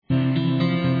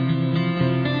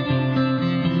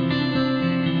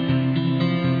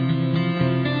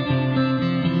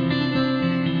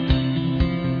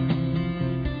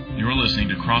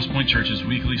Crosspoint Church's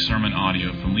weekly sermon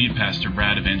audio from lead pastor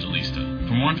Brad Evangelista.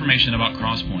 For more information about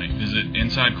Crosspoint, visit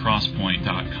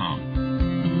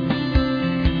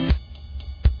insidecrosspoint.com.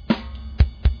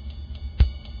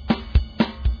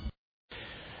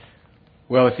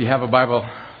 Well, if you have a Bible,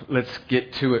 let's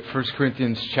get to it. 1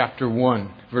 Corinthians chapter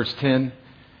 1, verse 10.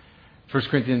 1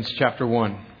 Corinthians chapter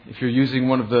 1. If you're using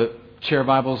one of the chair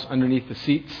Bibles underneath the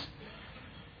seats,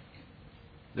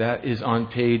 that is on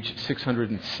page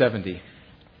 670.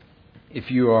 If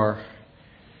you are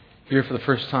here for the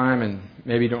first time and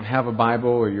maybe don't have a Bible,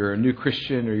 or you're a new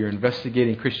Christian, or you're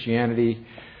investigating Christianity,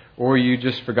 or you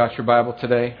just forgot your Bible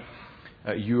today,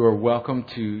 you are welcome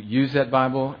to use that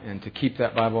Bible and to keep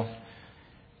that Bible.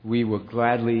 We will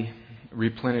gladly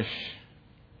replenish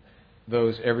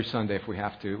those every Sunday if we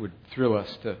have to. It would thrill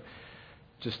us to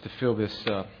fill this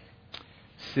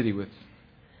city with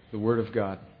the Word of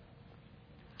God.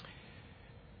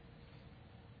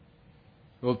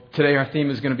 Well, today our theme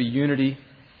is going to be unity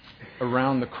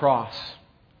around the cross.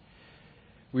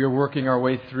 We are working our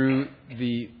way through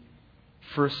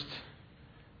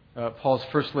Paul's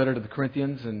first letter to the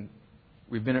Corinthians, and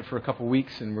we've been in it for a couple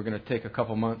weeks, and we're going to take a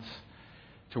couple months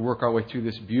to work our way through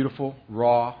this beautiful,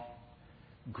 raw,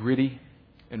 gritty,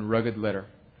 and rugged letter.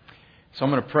 So I'm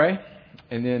going to pray,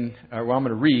 and then I'm going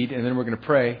to read, and then we're going to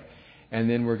pray, and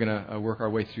then we're going to work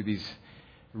our way through these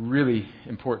really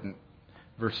important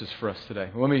verses for us today.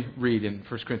 Well, let me read in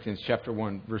 1 Corinthians chapter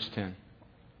 1, verse 10.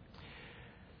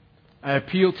 I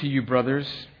appeal to you, brothers,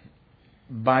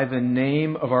 by the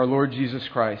name of our Lord Jesus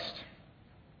Christ,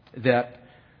 that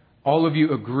all of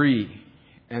you agree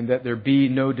and that there be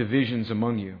no divisions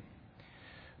among you,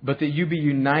 but that you be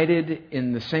united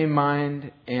in the same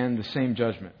mind and the same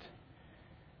judgment.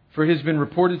 For it has been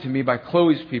reported to me by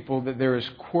Chloe's people that there is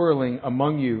quarreling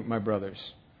among you, my brothers.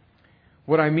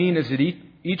 What I mean is that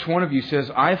each one of you says,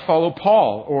 I follow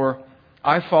Paul, or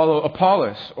I follow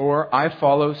Apollos, or I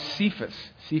follow Cephas.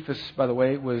 Cephas, by the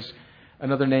way, was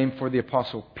another name for the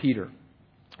Apostle Peter.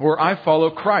 Or I follow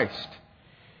Christ.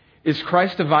 Is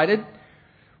Christ divided?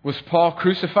 Was Paul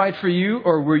crucified for you,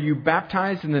 or were you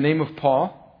baptized in the name of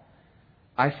Paul?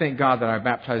 I thank God that I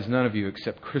baptized none of you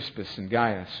except Crispus and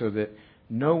Gaius, so that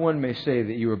no one may say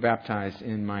that you were baptized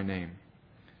in my name.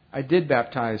 I did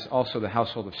baptize also the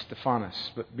household of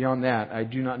Stephanas, but beyond that, I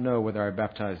do not know whether I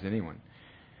baptized anyone.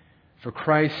 For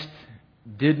Christ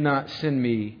did not send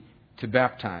me to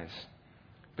baptize,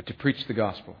 but to preach the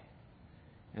gospel,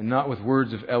 and not with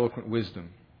words of eloquent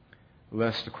wisdom,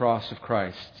 lest the cross of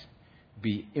Christ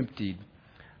be emptied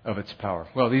of its power.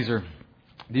 Well, these are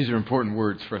important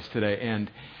words for us today, and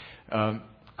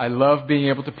I love being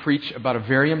able to preach about a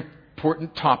very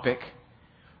important topic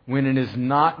when it is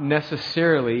not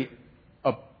necessarily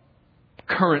a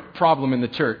current problem in the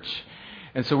church.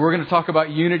 And so we're going to talk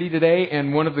about unity today,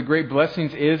 and one of the great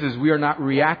blessings is we are not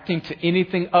reacting to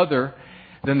anything other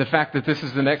than the fact that this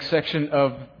is the next section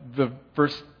of the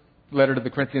first letter to the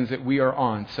Corinthians that we are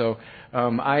on. So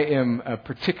I am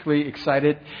particularly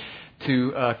excited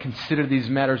to consider these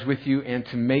matters with you and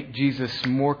to make Jesus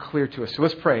more clear to us. So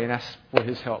let's pray and ask for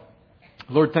His help.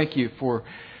 Lord, thank you for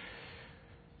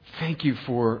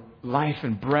life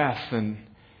and breath, and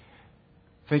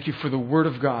thank you for the Word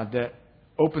of God that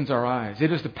opens our eyes. It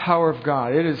is the power of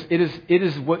God. It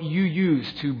is what you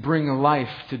use to bring life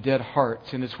to dead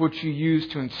hearts, and it's what you use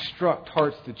to instruct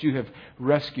hearts that you have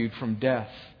rescued from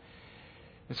death.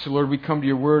 And so, Lord, we come to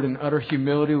your Word in utter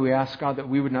humility. We ask, God, that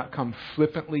we would not come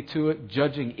flippantly to it,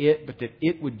 judging it, but that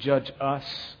it would judge us,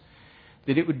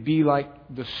 that it would be like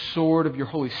the sword of your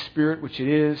Holy Spirit, which it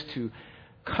is, to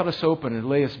cut us open and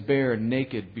lay us bare and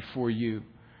naked before you.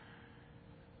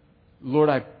 Lord,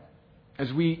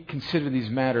 as we consider these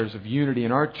matters of unity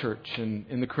in our church and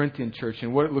in the Corinthian church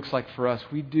and what it looks like for us,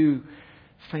 we do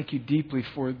thank you deeply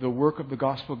for the work of the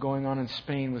gospel going on in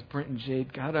Spain with Brent and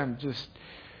Jade. God, I'm just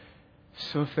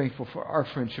so thankful for our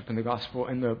friendship in the gospel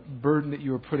and the burden that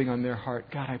you are putting on their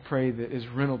heart. God, I pray that, as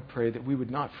Reynold prayed, that we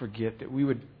would not forget, that we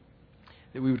would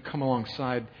come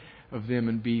alongside of them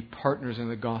and be partners in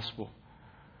the gospel.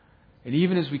 And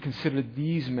even as we consider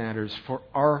these matters for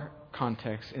our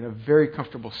context in a very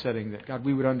comfortable setting, that, God,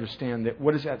 we would understand that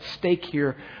what is at stake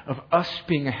here of us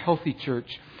being a healthy church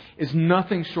is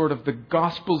nothing short of the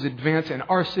gospel's advance in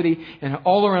our city and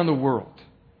all around the world.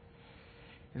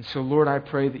 And so, Lord, I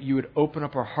pray that you would open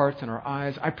up our hearts and our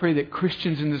eyes. I pray that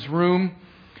Christians in this room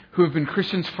who have been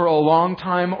Christians for a long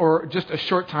time or just a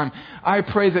short time, I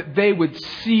pray that they would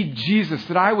see Jesus,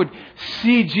 that I would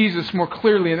see Jesus more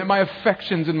clearly, and that my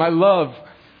affections and my love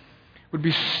would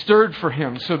be stirred for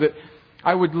Him, so that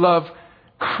I would love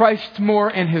Christ more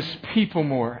and His people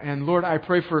more. And Lord, I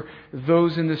pray for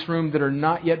those in this room that are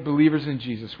not yet believers in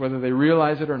Jesus, whether they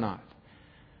realize it or not.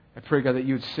 I pray, God, that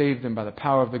you would save them by the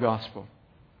power of the gospel,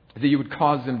 that you would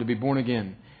cause them to be born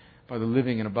again by the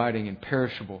living and abiding and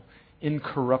perishable,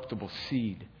 incorruptible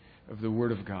seed of the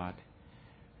Word of God.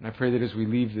 And I pray that as we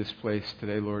leave this place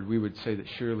today, Lord, we would say that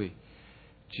surely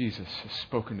Jesus has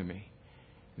spoken to me,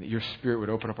 and that your Spirit would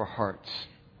open up our hearts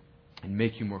and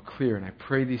make you more clear. And I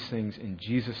pray these things in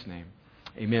Jesus' name.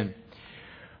 Amen.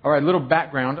 All right, a little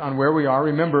background on where we are.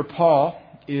 Remember, Paul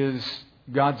is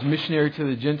God's missionary to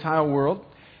the Gentile world.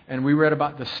 And we read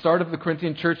about the start of the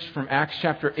Corinthian church from Acts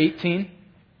chapter 18.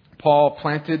 Paul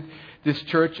planted this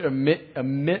church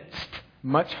amidst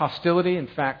much hostility. In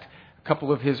fact, a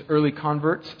couple of his early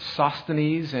converts,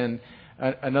 Sosthenes and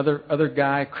another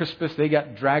guy, Crispus, they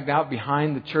got dragged out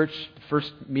behind the church. The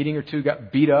first meeting or two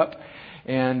got beat up.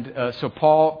 And so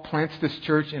Paul plants this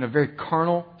church in a very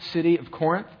carnal city of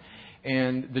Corinth.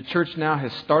 And the church now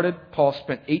has started. Paul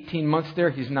spent 18 months there.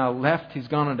 He's now left. He's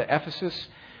gone on to Ephesus.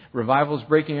 Revival is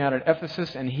breaking out at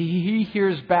Ephesus, and he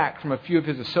hears back from a few of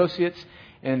his associates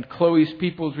and Chloe's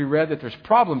people, as we read, that there's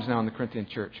problems now in the Corinthian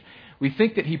church. We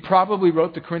think that he probably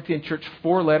wrote the Corinthian church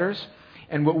 4 letters,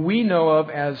 and what we know of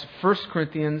as 1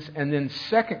 Corinthians and then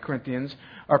 2 Corinthians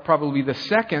are probably the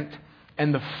 2nd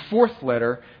and the 4th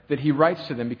letter that he writes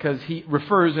to them, because he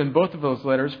refers in both of those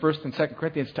letters, 1 and 2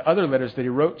 Corinthians, to other letters that he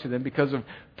wrote to them because of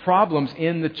problems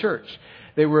in the church.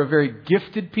 They were a very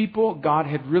gifted people. God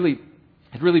had really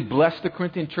blessed the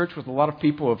Corinthian church with a lot of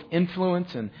people of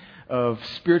influence and of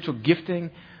spiritual gifting,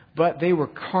 but they were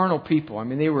carnal people. I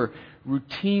mean, they were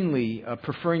routinely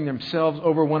preferring themselves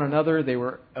over one another. They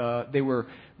were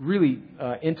really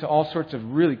into all sorts of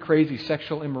really crazy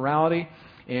sexual immorality,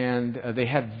 and they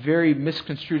had very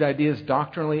misconstrued ideas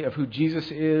doctrinally of who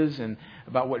Jesus is and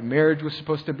about what marriage was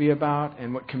supposed to be about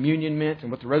and what communion meant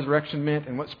and what the resurrection meant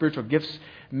and what spiritual gifts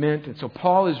meant. And so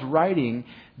Paul is writing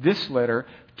this letter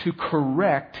to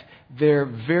correct their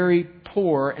very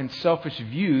poor and selfish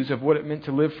views of what it meant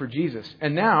to live for Jesus.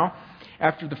 And now,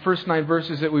 after the first 9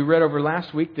 verses that we read over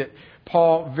last week, that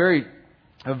Paul very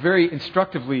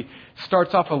instructively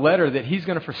starts off a letter that he's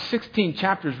going to, for 16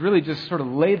 chapters, really just sort of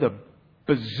lay the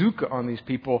bazooka on these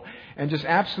people and just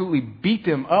absolutely beat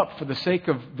them up for the sake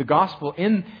of the gospel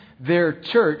in their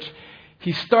church.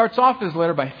 He starts off his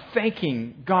letter by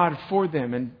thanking God for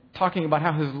them and talking about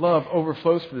how His love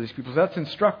overflows for these people. So that's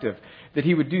instructive that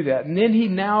he would do that. And then he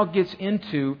now gets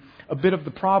into a bit of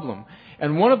the problem.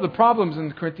 And one of the problems in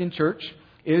the Corinthian church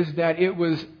is that it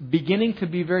was beginning to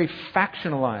be very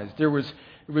factionalized. There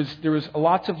was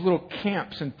lots of little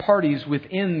camps and parties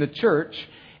within the church,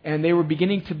 and they were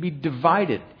beginning to be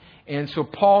divided. And so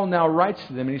Paul now writes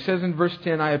to them, and he says in verse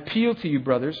 10, "I appeal to you,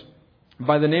 brothers,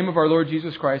 by the name of our Lord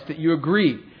Jesus Christ, that you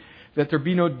agree, that there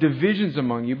be no divisions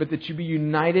among you, but that you be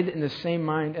united in the same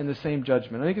mind and the same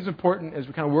judgment." I think it's important as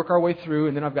we kind of work our way through,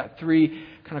 and then I've got 3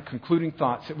 kind of concluding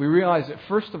thoughts, that we realize that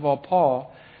first of all,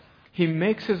 Paul, he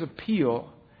makes his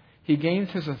appeal, he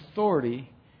gains his authority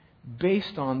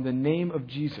based on the name of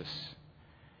Jesus.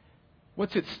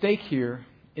 What's at stake here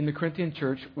in the Corinthian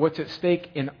church, what's at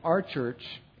stake in our church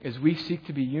as we seek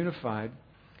to be unified,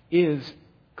 is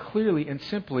clearly and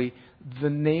simply the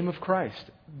name of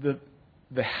Christ,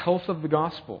 the health of the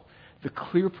gospel, the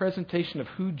clear presentation of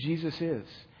who Jesus is.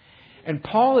 And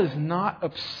Paul is not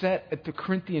upset at the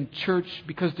Corinthian church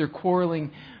because they're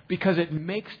quarreling, because it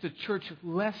makes the church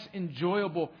less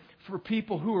enjoyable for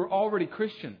people who are already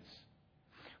Christians.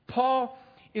 Paul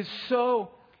is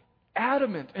so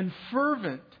adamant and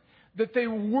fervent that they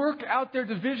work out their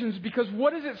divisions, because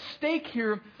what is at stake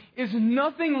here is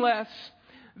nothing less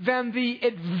than the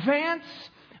advance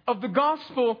of the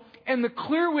gospel and the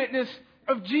clear witness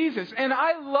of Jesus. And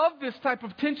I love this type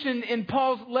of tension in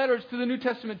Paul's letters to the New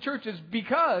Testament churches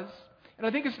because, and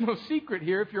I think it's no secret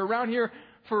here, if you're around here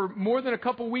for more than a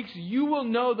couple weeks, you will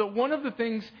know that one of the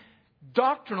things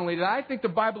doctrinally that I think the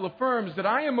Bible affirms that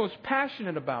I am most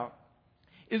passionate about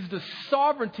is the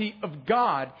sovereignty of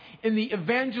God in the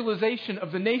evangelization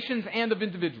of the nations and of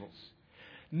individuals.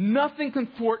 Nothing can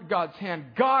thwart God's hand.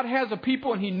 God has a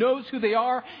people and He knows who they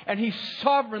are, and He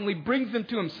sovereignly brings them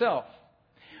to Himself.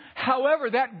 However,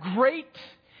 that great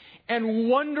and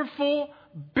wonderful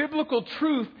biblical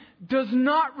truth does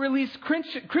not release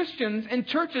Christians and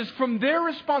churches from their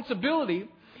responsibility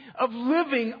of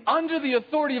living under the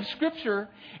authority of Scripture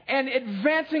and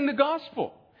advancing the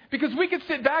gospel. Because we could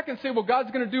sit back and say, well,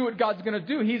 God's going to do what God's going to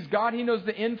do. He's God. He knows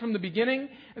the end from the beginning.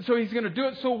 And so He's going to do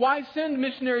it. So why send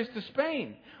missionaries to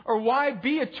Spain? Or why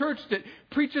be a church that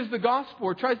preaches the gospel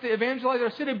or tries to evangelize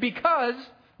our city? Because,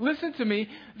 listen to me,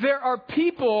 there are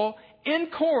people in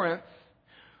Corinth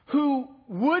who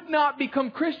would not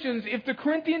become Christians if the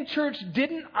Corinthian church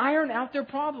didn't iron out their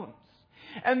problems.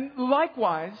 And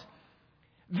likewise,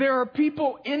 there are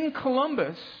people in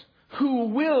Columbus who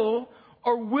will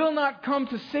or will not come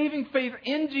to saving faith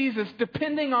in Jesus,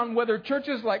 depending on whether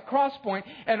churches like Crosspoint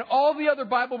and all the other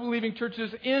Bible-believing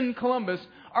churches in Columbus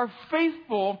are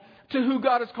faithful to who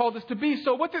God has called us to be.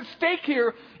 So what's at stake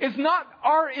here is not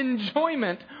our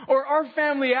enjoyment or our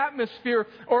family atmosphere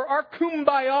or our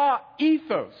kumbaya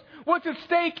ethos. What's at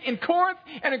stake in Corinth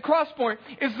and in Crosspoint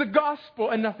is the gospel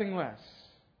and nothing less.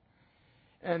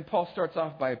 And Paul starts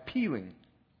off by appealing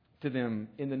to them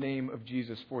in the name of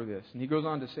Jesus for this. And he goes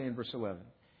on to say in verse 11,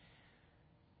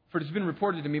 "For it has been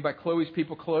reported to me by Chloe's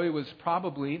people," Chloe was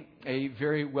probably a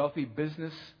very wealthy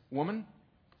businesswoman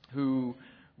who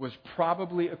was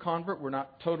probably a convert. We're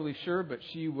not totally sure, but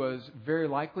she was very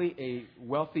likely a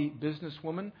wealthy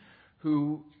businesswoman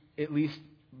who, at least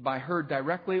by her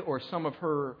directly or some of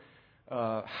her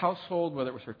household,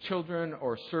 whether it was her children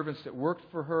or servants that worked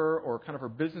for her or kind of her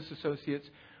business associates,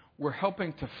 were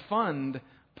helping to fund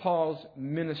Paul's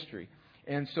ministry.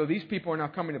 And so these people are now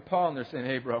coming to Paul and they're saying,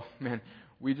 "Hey, bro, man,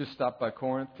 we just stopped by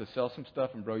Corinth to sell some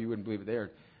stuff, and bro, you wouldn't believe it.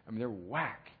 They're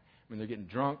whack. I mean, they're getting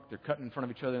drunk. They're cutting in front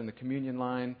of each other in the communion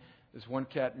line. This one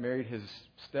cat married his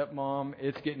stepmom.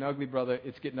 It's getting ugly, brother.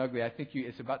 It's getting ugly. I think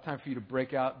it's about time for you to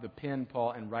break out the pen,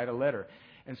 Paul, and write a letter."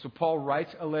 And so Paul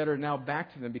writes a letter now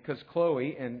back to them because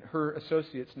Chloe and her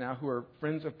associates now, who are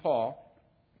friends of Paul,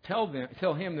 tell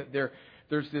him that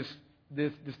there's this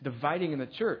dividing in the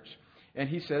church. And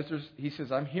he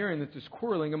says, "I'm hearing that there's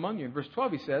quarreling among you." In verse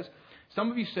 12 he says, "Some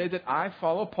of you say that I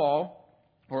follow Paul,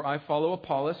 or I follow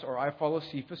Apollos, or I follow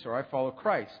Cephas, or I follow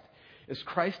Christ. Is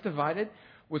Christ divided?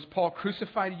 Was Paul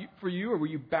crucified for you, or were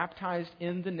you baptized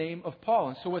in the name of Paul?"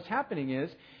 And so what's happening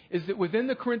is that within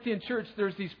the Corinthian church,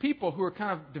 there's these people who are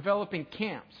kind of developing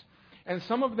camps. And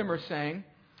some of them are saying,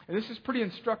 and this is pretty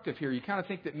instructive here, you kind of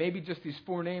think that maybe just these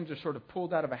four names are sort of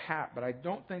pulled out of a hat, but I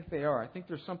don't think they are. I think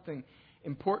there's something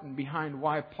important behind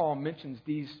why Paul mentions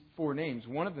these four names,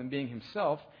 one of them being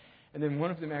himself, and then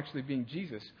one of them actually being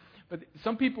Jesus. But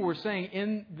some people were saying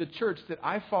in the church that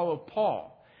I follow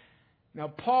Paul. Now,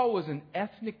 Paul was an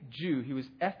ethnic Jew. He was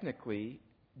ethnically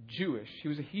Jewish. He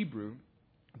was a Hebrew.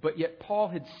 But yet Paul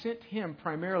had sent him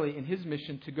primarily in his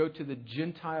mission to go to the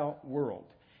Gentile world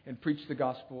and preach the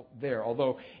gospel there.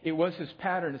 Although it was his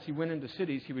pattern as he went into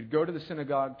cities, he would go to the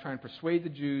synagogue, try and persuade the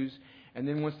Jews, and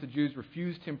then once the Jews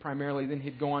refused him primarily, then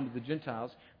he'd go on to the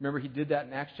Gentiles. Remember, he did that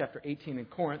in Acts chapter 18 in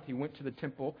Corinth. He went to the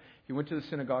temple, he went to the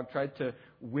synagogue, tried to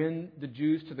win the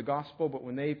Jews to the gospel, but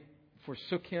when they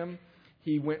forsook him,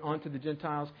 he went on to the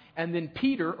Gentiles. And then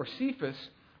Peter, or Cephas,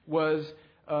 was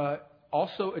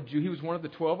also a Jew. He was one of the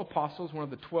 12 apostles, one of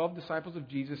the 12 disciples of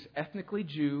Jesus, ethnically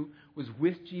Jew, was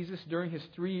with Jesus during his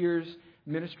 3 years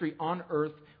ministry on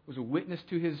earth, was a witness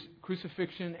to his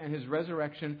crucifixion and his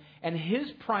resurrection. And his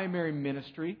primary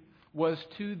ministry was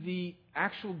to the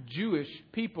actual Jewish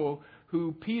people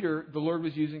who Peter, the Lord,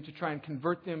 was using to try and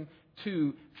convert them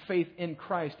to faith in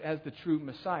Christ as the true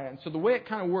Messiah. And so the way it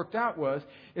kind of worked out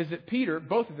is that Peter,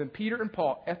 both of them, Peter and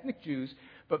Paul, ethnic Jews,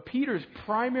 but Peter's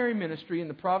primary ministry in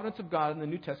the providence of God in the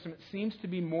New Testament seems to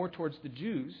be more towards the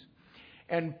Jews.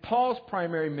 And Paul's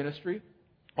primary ministry,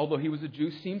 although he was a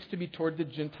Jew, seems to be toward the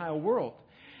Gentile world.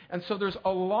 And so there's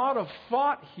a lot of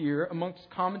thought here amongst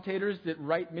commentators that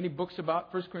write many books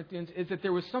about 1 Corinthians, is that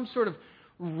there was some sort of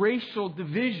racial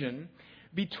division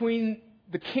between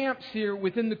the camps here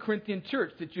within the Corinthian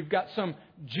church. That you've got some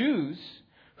Jews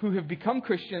who have become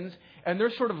Christians, and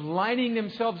they're sort of lining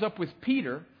themselves up with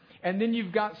Peter. And then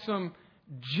you've got some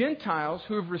Gentiles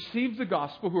who have received the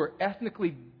gospel, who are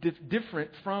ethnically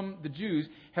different from the Jews,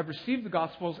 have received the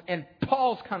gospels, and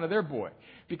Paul's kind of their boy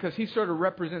because he sort of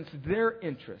represents their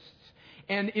interests.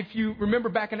 And if you remember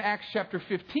back in Acts chapter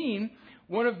 15,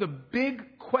 one of the big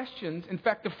questions, in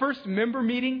fact, the first member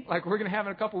meeting, like we're going to have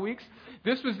in a couple weeks,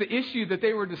 this was the issue that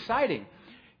they were deciding.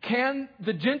 Can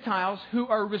the Gentiles who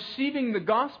are receiving the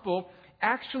gospel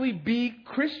actually be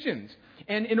Christians?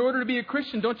 And in order to be a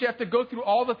Christian, don't you have to go through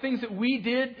all the things that we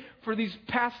did for these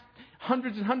past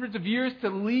hundreds and hundreds of years to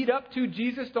lead up to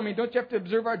Jesus? I mean, don't you have to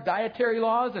observe our dietary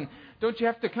laws? And don't you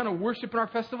have to kind of worship in our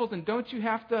festivals? And don't you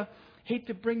have to, hate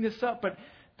to bring this up, but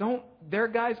don't their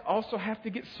guys also have to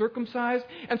get circumcised?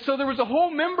 And so there was a whole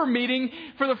member meeting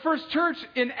for the first church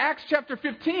in Acts chapter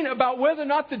 15 about whether or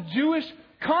not the Jewish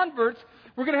converts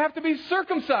were going to have to be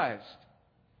circumcised.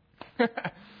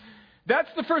 That's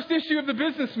the first issue of the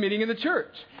business meeting in the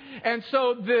church. And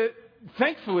so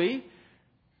thankfully,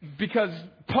 Because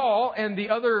Paul and the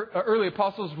other early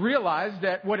apostles realized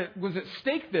that what it was at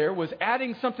stake there was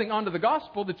adding something onto the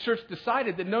gospel. The church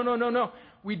decided that no.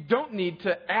 We don't need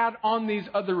to add on these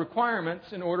other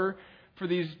requirements in order for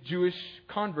these Jewish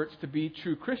converts to be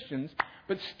true Christians.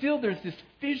 But still there's this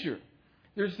fissure.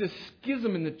 There's this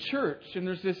schism in the church. And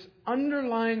there's this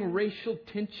underlying racial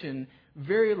tension,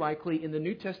 very likely in the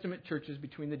New Testament churches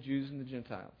between the Jews and the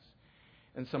Gentiles.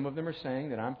 And some of them are saying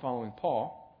that I'm following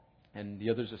Paul. And the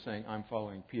others are saying, I'm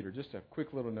following Peter. Just a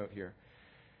quick little note here.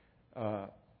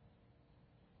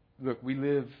 Look,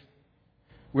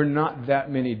 we're not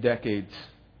that many decades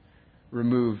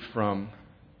removed from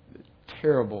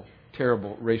terrible,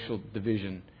 terrible racial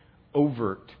division,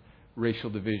 overt racial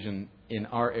division in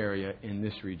our area, in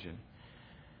this region.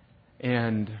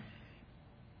 And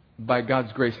by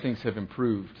God's grace, things have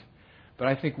improved. But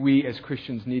I think we as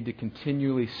Christians need to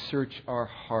continually search our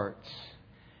hearts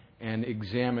and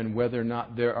examine whether or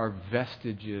not there are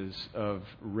vestiges of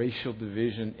racial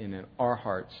division in our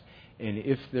hearts. And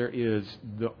if there is,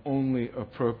 the only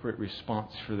appropriate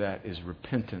response for that is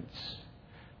repentance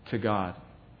to God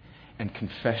and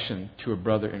confession to a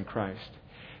brother in Christ.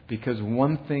 Because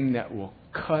one thing that will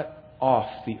cut off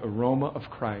the aroma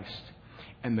of Christ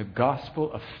and the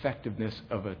gospel effectiveness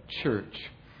of a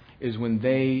church is when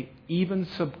they, even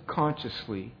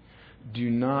subconsciously,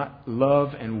 do not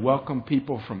love and welcome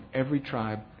people from every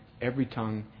tribe, every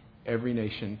tongue, every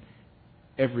nation,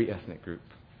 every ethnic group.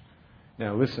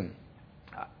 Now listen,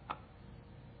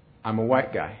 I'm a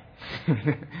white guy.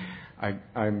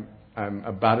 I'm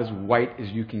about as white as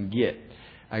you can get.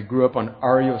 I grew up on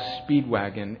REO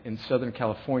Speedwagon in Southern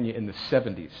California in the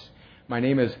 70s. My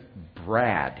name is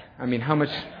Brad. I mean, how much...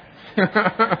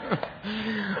 I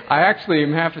actually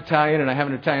am half Italian, and I have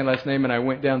an Italian last name, and I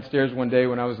went downstairs one day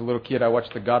when I was a little kid. I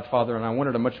watched The Godfather, and I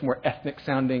wanted a much more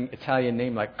ethnic-sounding Italian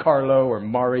name like Carlo or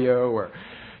Mario or,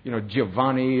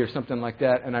 Giovanni or something like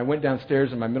that. And I went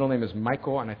downstairs, and my middle name is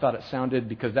Michael, and I thought it sounded,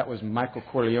 because that was Michael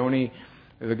Corleone,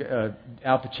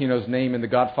 Al Pacino's name in The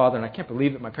Godfather. And I can't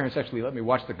believe that my parents actually let me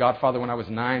watch The Godfather when I was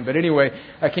 9. But anyway,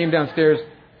 I came downstairs,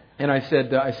 and I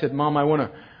said, Mom, I want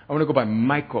to go by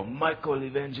Michael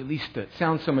Evangelista. It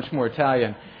sounds so much more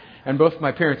Italian. And both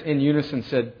my parents in unison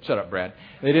said, shut up, Brad.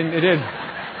 They didn't.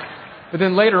 But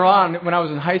then later on, when I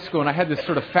was in high school and I had this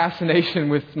sort of fascination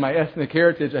with my ethnic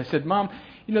heritage, I said, Mom,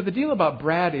 the deal about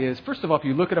Brad is, first of all, if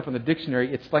you look it up in the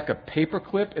dictionary, it's like a paper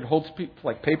clip. It holds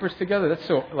like papers together. That's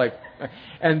so like,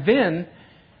 and then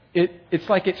it's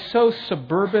like it's so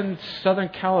suburban Southern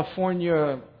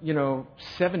California,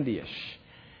 70-ish.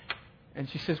 And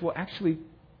she says, well, actually,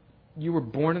 you were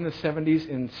born in the 70s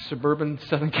in suburban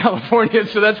Southern California,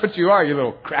 so that's what you are, you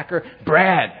little cracker.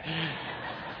 Brad.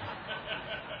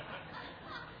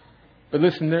 But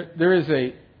listen, there's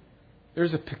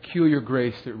a peculiar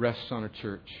grace that rests on a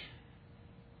church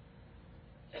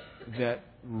that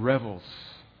revels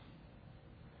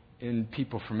in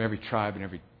people from every tribe and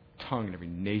every tongue and every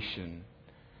nation.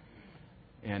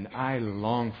 And I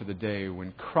long for the day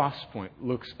when Crosspoint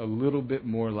looks a little bit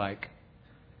more like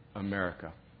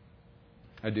America.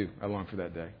 I do. I long for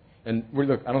that day. And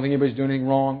look, I don't think anybody's doing anything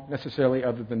wrong necessarily,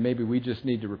 other than maybe we just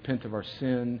need to repent of our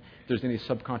sin. If there's any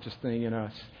subconscious thing in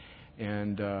us,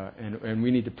 and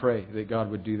we need to pray that God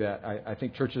would do that. I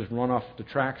think churches run off the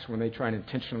tracks when they try and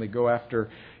intentionally go after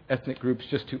ethnic groups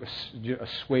just to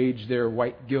assuage their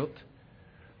white guilt.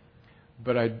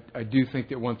 But I do think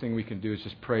that one thing we can do is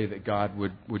just pray that God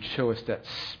would show us that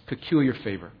peculiar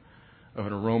favor of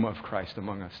an aroma of Christ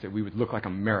among us, that we would look like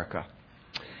America.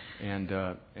 And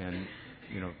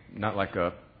not like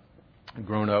a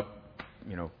grown-up,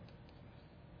 REO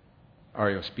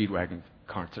Speedwagon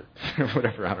concert or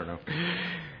whatever. I don't know.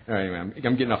 All right, anyway,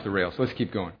 I'm getting off the rails. So let's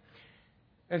keep going.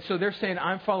 And so they're saying,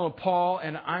 I'm following Paul,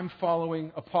 and I'm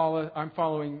following Apollos. I'm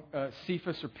following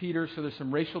Cephas or Peter. So there's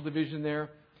some racial division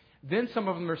there. Then some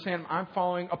of them are saying, I'm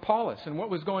following Apollos. And what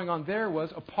was going on there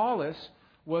was Apollos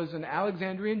was an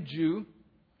Alexandrian Jew.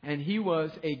 And he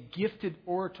was a gifted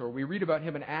orator. We read about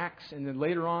him in Acts and then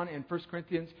later on in 1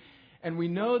 Corinthians. And we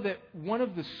know that one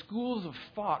of the schools of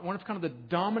thought, one of kind of the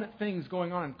dominant things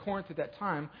going on in Corinth at that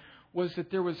time, was that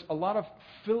there was a lot of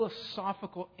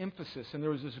philosophical emphasis. And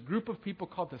there was this group of people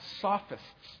called the Sophists,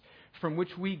 from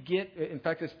which we get, in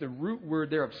fact, it's the root word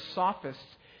there of Sophists,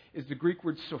 is the Greek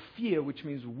word Sophia, which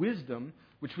means wisdom,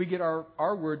 which we get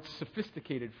our word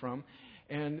sophisticated from.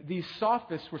 And these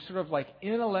Sophists were sort of like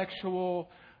intellectual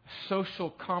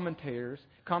social commentators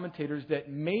that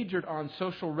majored on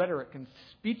social rhetoric and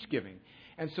speech giving.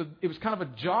 And so it was kind of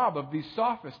a job of these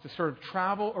Sophists to sort of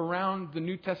travel around the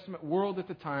New Testament world at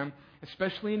the time,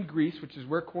 especially in Greece, which is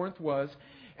where Corinth was,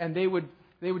 and they would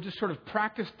They would just sort of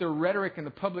practice their rhetoric in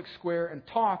the public square and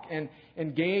talk and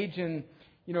engage in,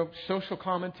 social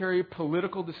commentary,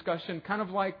 political discussion, kind of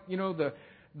like,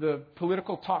 the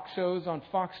political talk shows on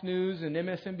Fox News and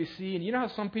MSNBC. And you know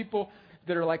how some people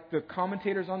that are like the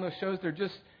commentators on those shows,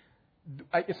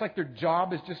 it's like their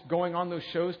job is just going on those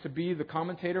shows to be the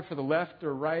commentator for the left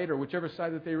or right or whichever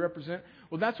side that they represent.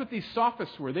 Well, that's what these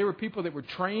sophists were. They were people that were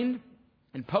trained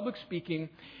in public speaking,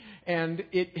 and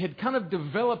it had kind of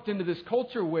developed into this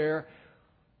culture where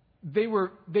they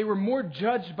were more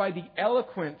judged by the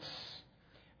eloquence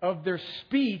of their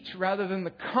speech rather than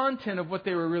the content of what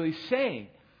they were really saying.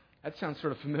 That sounds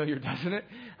sort of familiar, doesn't it?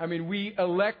 I mean, we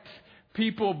elect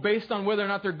people based on whether or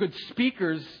not they're good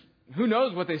speakers. Who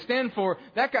knows what they stand for?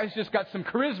 That guy's just got some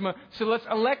charisma, so let's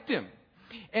elect him.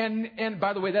 And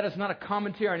by the way, that is not a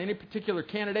commentary on any particular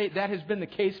candidate. That has been the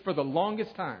case for the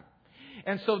longest time.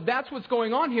 And so that's what's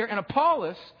going on here. And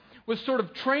Apollos was sort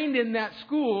of trained in that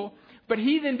school, but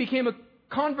he then became a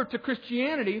convert to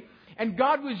Christianity, and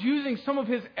God was using some of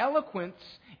his eloquence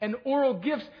and oral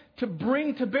gifts to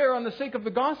bring to bear on the sake of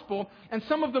the gospel. And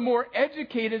some of the more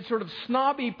educated, sort of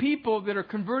snobby people that are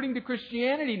converting to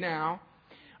Christianity now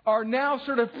are now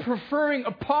sort of preferring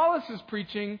Apollos'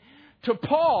 preaching to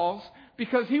Paul's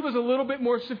because he was a little bit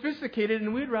more sophisticated,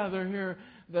 and we'd rather hear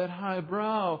that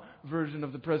highbrow version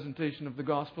of the presentation of the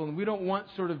gospel. And we don't want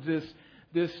sort of this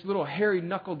little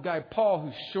hairy-knuckled guy, Paul,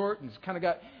 who's short and has kind of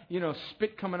got,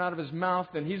 spit coming out of his mouth,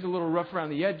 and he's a little rough around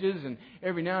the edges, and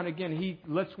every now and again he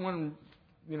lets one,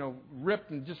 rip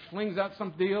and just flings out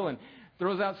some deal and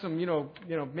throws out some,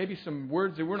 maybe some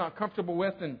words that we're not comfortable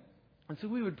with. And so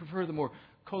we would prefer the more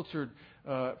cultured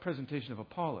presentation of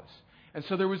Apollos. And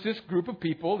so there was this group of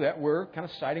people that were kind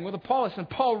of siding with Apollos. And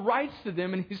Paul writes to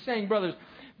them, and he's saying, brothers,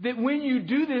 that when you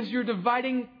do this, you're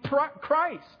dividing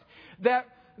Christ. That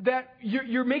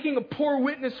you're making a poor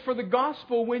witness for the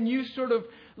gospel when you sort of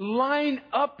line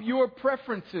up your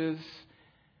preferences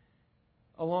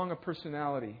along a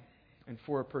personality and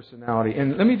for a personality.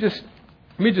 And let me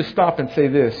just stop and say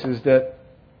this, is that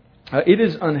it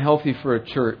is unhealthy for a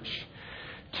church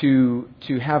to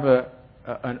have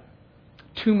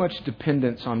too much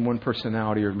dependence on one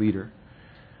personality or leader.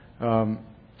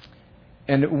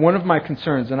 And one of my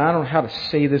concerns, and I don't know how to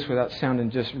say this without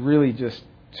sounding just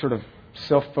sort of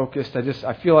self-focused.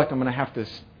 I feel like I'm going to have to,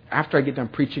 after I get done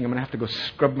preaching, I'm going to have to go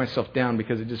scrub myself down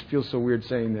because it just feels so weird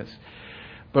saying this.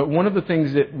 But one of the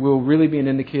things that will really be an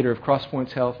indicator of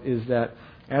Crosspoint's health is that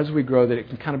as we grow, that it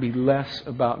can kind of be less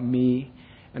about me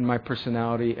and my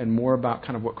personality and more about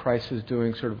kind of what Christ is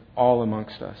doing sort of all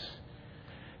amongst us.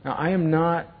 Now, I am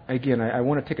not, again, I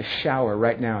want to take a shower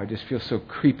right now. I just feel so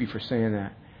creepy for saying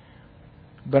that.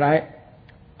 But I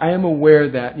am aware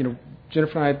that,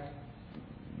 Jennifer and I,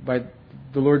 by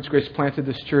the Lord's grace, planted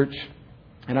this church.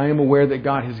 And I am aware that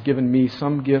God has given me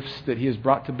some gifts that He has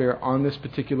brought to bear on this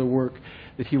particular work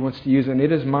that He wants to use. And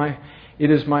it is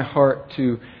my heart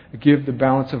to give the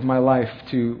balance of my life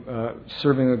to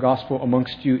serving the gospel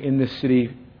amongst you in this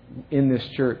city, in this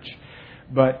church.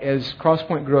 But as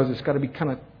Crosspoint grows, it's got to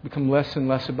become less and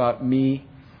less about me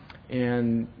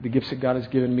and the gifts that God has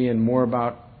given me, and more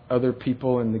about other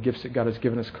people and the gifts that God has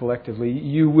given us collectively.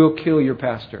 You will kill your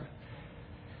pastor.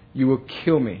 You will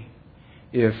kill me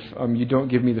if you don't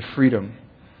give me the freedom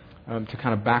to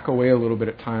kind of back away a little bit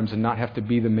at times and not have to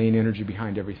be the main energy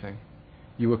behind everything.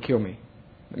 You will kill me.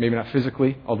 Maybe not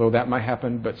physically, although that might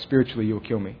happen, but spiritually you will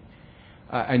kill me.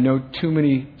 I know too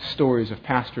many stories of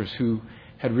pastors who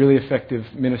had really effective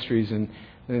ministries and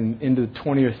into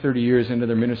 20 or 30 years into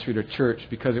their ministry to church,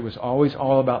 because it was always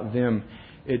all about them.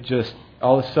 It just,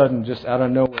 all of a sudden, just out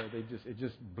of nowhere, it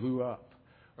just blew up.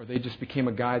 Or they just became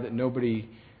a guy that nobody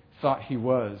thought he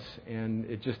was, and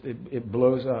it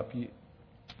blows up.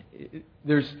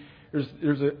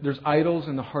 There's idols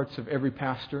in the hearts of every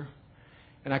pastor.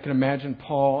 And I can imagine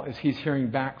Paul, as he's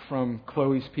hearing back from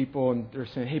Chloe's people, and they're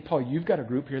saying, hey, Paul, you've got a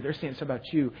group here. They're saying something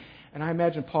about you. And I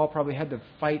imagine Paul probably had to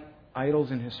fight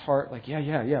idols in his heart. Like,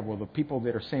 yeah. Well, the people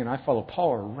that are saying I follow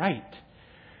Paul are right.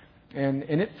 And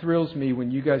it thrills me when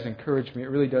you guys encourage me. It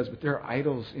really does. But there are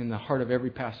idols in the heart of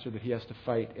every pastor that he has to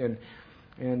fight.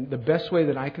 And the best way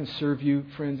that I can serve you,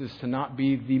 friends, is to not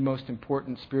be the most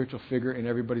important spiritual figure in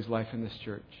everybody's life in this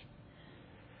church.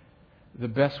 The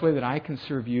best way that I can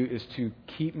serve you is to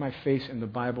keep my face in the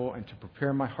Bible and to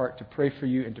prepare my heart to pray for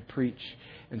you and to preach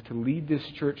and to lead this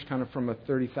church kind of from a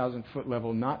 30,000-foot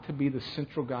level, not to be the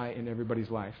central guy in everybody's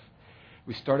life.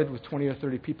 We started with 20 or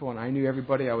 30 people, and I knew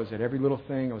everybody. I was at every little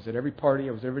thing. I was at every party.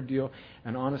 I was at every deal.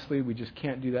 And honestly, we just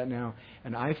can't do that now.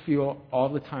 And I feel all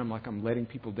the time like I'm letting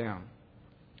people down.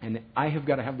 And I have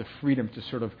got to have the freedom to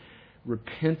sort of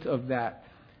repent of that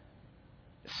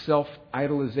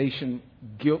self-idolization,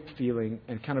 guilt feeling,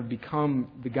 and kind of become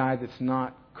the guy that's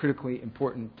not critically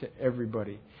important to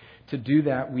everybody. To do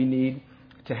that, we need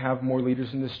to have more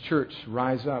leaders in this church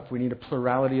rise up. We need a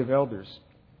plurality of elders.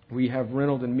 We have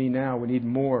Reynold and me now. We need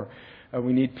more.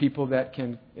 We need people that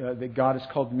can that God has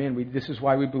called men. This is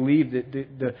why we believe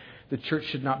that the church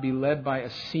should not be led by a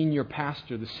senior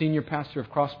pastor. The senior pastor of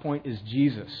Crosspoint is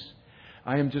Jesus.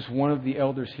 I am just one of the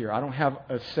elders here. I don't have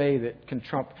a say that can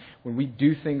trump. When we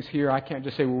do things here, I can't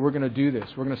just say, well, we're going to do this.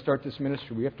 We're going to start this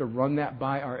ministry. We have to run that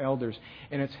by our elders.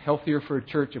 And it's healthier for a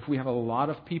church if we have a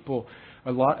lot of people,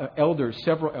 a lot of elders,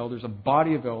 several elders, a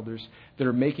body of elders that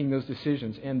are making those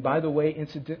decisions. And by the way,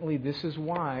 incidentally, this is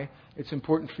why it's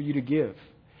important for you to give.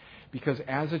 Because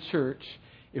as a church,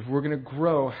 if we're going to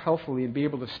grow healthily and be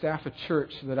able to staff a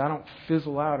church so that I don't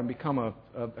fizzle out and become a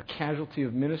casualty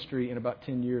of ministry in about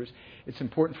 10 years, it's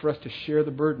important for us to share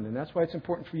the burden. And that's why it's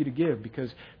important for you to give,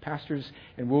 because pastors,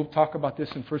 and we'll talk about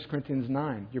this in 1 Corinthians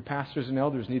 9, your pastors and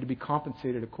elders need to be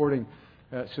compensated according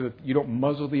so that you don't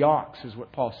muzzle the ox, is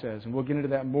what Paul says. And we'll get into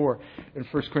that more in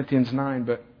 1 Corinthians 9,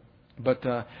 but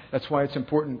that's why it's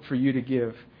important for you to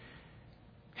give.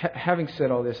 Having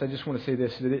said all this, I just want to say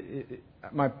this, that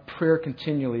my prayer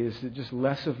continually is that just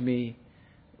less of me,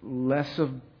 less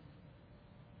of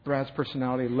Brad's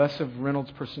personality, less of Reynolds'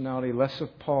 personality, less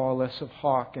of Paul, less of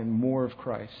Hawk, and more of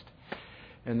Christ.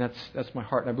 And that's my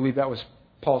heart. And I believe that was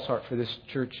Paul's heart for this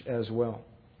church as well.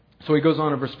 So he goes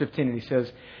on in verse 15 and he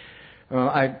says,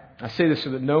 I say this so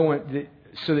that no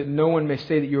one may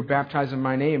say that you were baptized in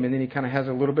my name. And then he kind of has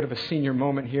a little bit of a senior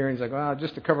moment here. And he's like, well,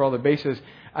 just to cover all the bases,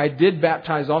 I did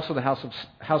baptize also the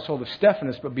household of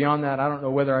Stephanus, but beyond that, I don't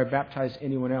know whether I baptized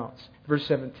anyone else. Verse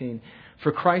 17,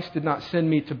 for Christ did not send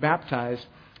me to baptize,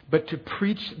 but to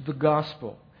preach the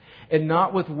gospel, and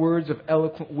not with words of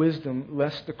eloquent wisdom,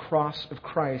 lest the cross of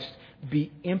Christ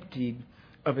be emptied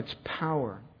of its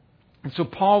power. And so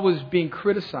Paul was being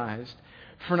criticized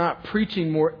for not preaching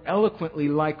more eloquently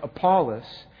like Apollos.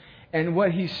 And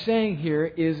what he's saying here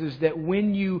is that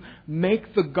when you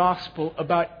make the gospel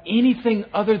about anything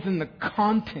other than the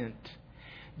content,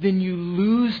 then you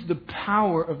lose the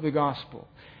power of the gospel.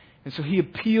 And so he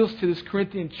appeals to this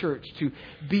Corinthian church to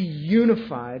be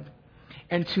unified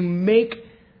and to make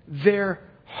their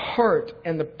heart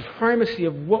and the primacy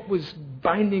of what was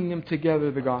binding them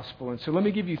together the gospel. And so let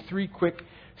me give you 3 quick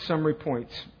summary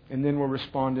points, and then we'll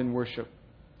respond in worship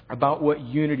about what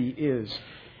unity is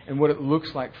and what it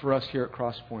looks like for us here at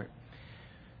Crosspoint.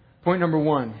 Point number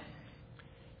 1,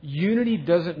 unity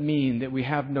doesn't mean that we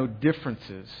have no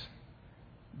differences,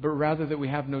 but rather that we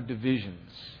have no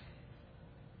divisions.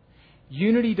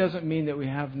 Unity doesn't mean that we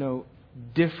have no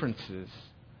differences,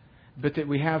 but that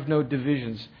we have no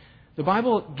divisions. The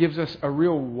Bible gives us a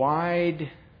real wide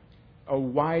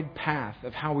path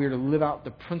of how we are to live out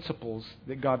the principles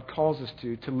that God calls us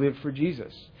to live for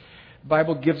Jesus. The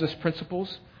Bible gives us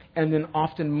principles and then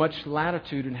often much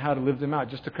latitude in how to live them out.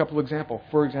 Just a couple of examples.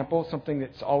 For example, something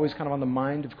that's always kind of on the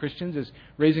mind of Christians is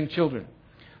raising children.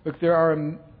 Look, there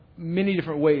are many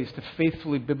different ways to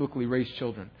faithfully, biblically raise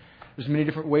children. There's many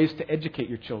different ways to educate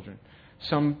your children.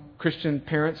 Some Christian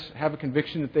parents have a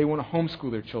conviction that they want to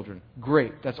homeschool their children.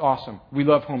 Great. That's awesome. We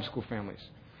love homeschool families.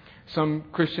 Some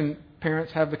Christian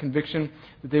parents have the conviction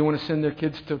that they want to send their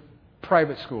kids to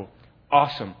private school.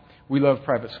 Awesome. We love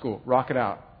private school. Rock it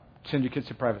out. Send your kids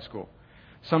to private school.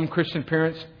 Some Christian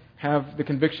parents have the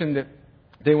conviction that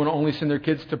they want to only send their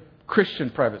kids to Christian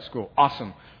private school.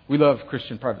 Awesome. We love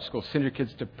Christian private school. Send your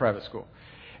kids to private school.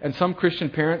 And some Christian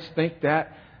parents think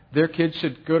that their kids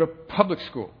should go to public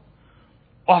school.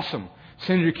 Awesome.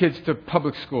 Send your kids to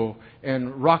public school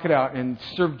and rock it out and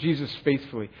serve Jesus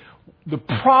faithfully. The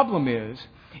problem is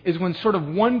when sort of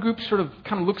one group sort of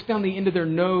kind of looks down the end of their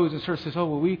nose and sort of says, oh,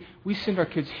 well, we send our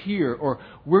kids here, or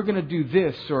we're going to do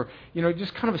this, or,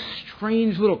 just kind of a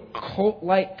strange little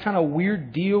cult-like kind of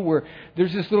weird deal where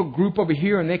there's this little group over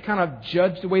here and they kind of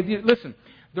judge the way they... Listen,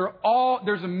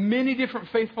 there's many different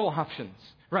faithful options.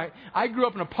 Right? I grew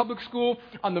up in a public school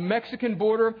on the Mexican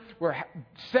border where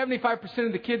 75%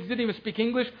 of the kids didn't even speak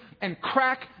English, and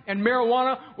crack and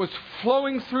marijuana was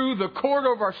flowing through the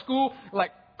corridor of our school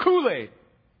like Kool-Aid.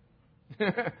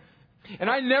 And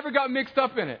I never got mixed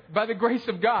up in it by the grace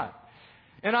of God.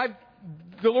 And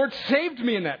the Lord saved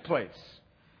me in that place.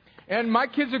 And my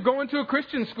kids are going to a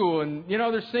Christian school and,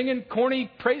 they're singing corny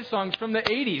praise songs from the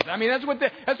 80s. I mean,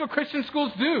 that's what Christian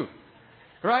schools do.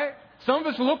 Right? Some of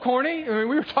us are a little corny. I mean,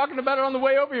 we were talking about it on the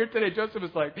way over here today. Joseph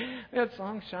was like, that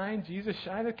song, Shine, Jesus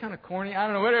Shine, that's kind of corny. I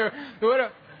don't know,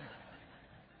 whatever.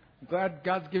 I'm glad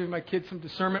God's giving my kids some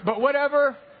discernment, but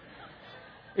whatever.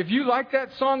 If you like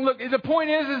that song, look, the point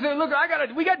is that, look,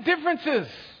 we got differences.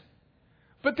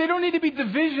 But they don't need to be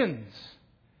divisions.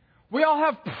 We all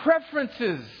have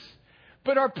preferences.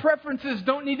 But our preferences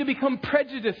don't need to become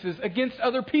prejudices against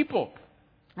other people.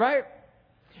 Right?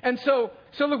 And so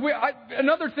look,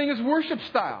 another thing is worship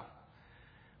style.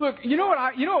 Look, you know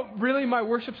what really my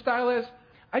worship style is?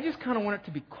 I just kind of want it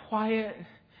to be quiet.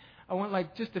 I want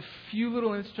like just a few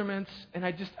little instruments, and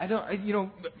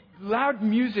loud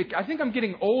music. I think I'm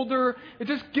getting older. It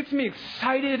just gets me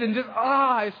excited and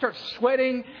I start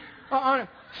sweating.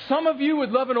 Some of you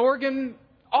would love an organ.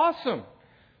 Awesome.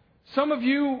 Some of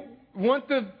you want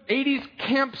the 80s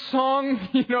camp song.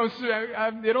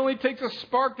 It only takes a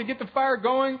spark to get the fire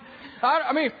going.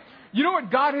 I mean, you know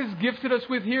what God has gifted us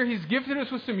with here? He's gifted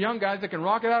us with some young guys that can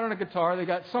rock it out on a guitar. They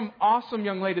got some awesome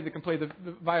young lady that can play the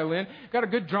violin. Got a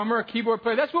good drummer, a keyboard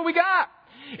player. That's what we got.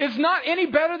 It's not any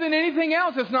better than anything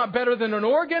else. It's not better than an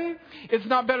organ. It's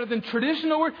not better than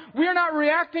traditional worship. We are not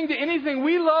reacting to anything.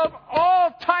 We love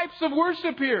all types of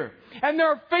worship here. And there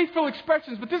are faithful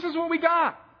expressions, but this is what we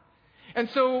got. And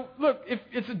so, look, if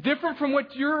it's different from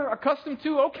what you're accustomed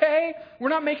to, okay. We're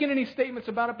not making any statements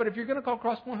about it, but if you're going to call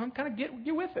Crosspoint home, kind of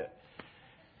get with it.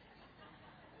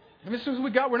 And this is what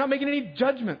we got. We're not making any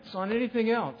judgments on anything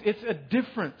else. It's a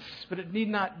difference, but it need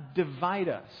not divide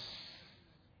us.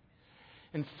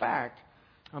 In fact,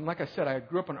 like I said, I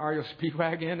grew up on REO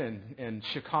Speedwagon and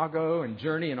Chicago and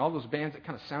Journey and all those bands that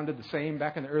kind of sounded the same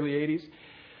back in the early 80s.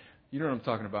 You know what I'm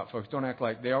talking about, folks. Don't act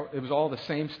like it was all the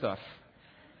same stuff.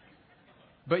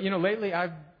 But, lately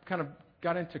I've kind of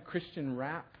got into Christian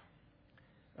rap.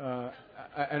 I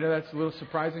know that's a little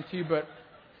surprising to you, but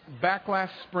back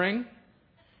last spring,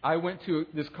 I went to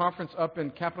this conference up in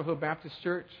Capitol Hill Baptist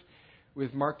Church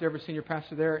with Mark Dever, senior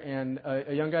pastor there, and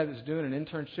a young guy that's doing an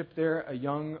internship there, a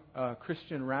young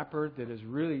Christian rapper that is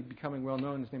really becoming well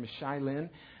known. His name is Shai Lin.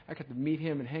 I got to meet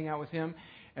him and hang out with him.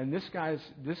 And this guy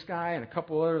and a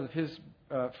couple other of his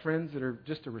friends that are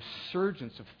just a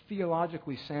resurgence of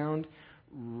theologically sound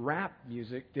rap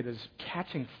music that is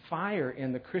catching fire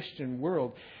in the Christian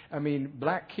world. I mean,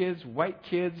 black kids, white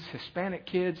kids, Hispanic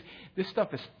kids. This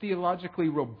stuff is theologically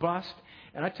robust.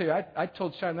 And I tell you, I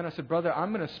told Shai Lin, I said, brother,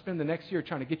 I'm going to spend the next year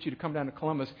trying to get you to come down to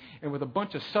Columbus. And with a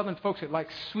bunch of Southern folks that like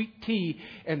sweet tea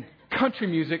and country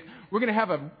music, we're going to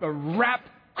have a rap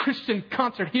Christian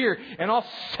concert here. And all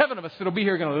 7 of us that'll be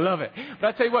here are going to love it. But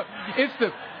I tell you what,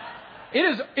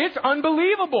 it's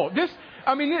unbelievable.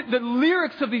 The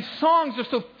lyrics of these songs are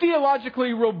so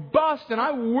theologically robust, and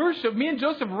I worship. Me and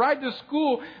Joseph ride to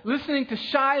school listening to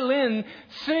Shai Lin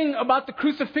sing about the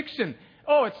crucifixion.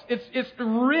 Oh, it's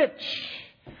rich.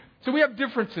 So we have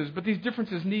differences, but these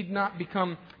differences need not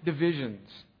become divisions.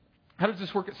 How does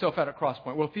this work itself out at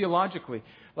Crosspoint? Well, theologically,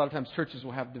 a lot of times churches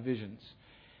will have divisions.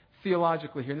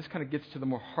 Theologically here, and this kind of gets to the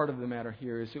more heart of the matter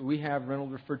here, is that we have,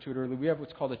 Reynolds referred to it earlier, we have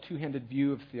what's called a two-handed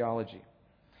view of theology.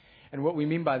 And what we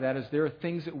mean by that is there are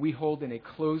things that we hold in a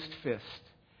closed fist.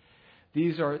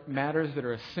 These are matters that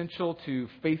are essential to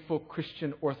faithful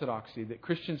Christian orthodoxy, that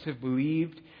Christians have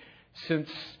believed since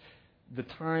the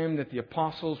time that the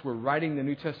apostles were writing the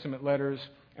New Testament letters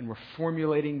and were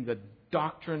formulating the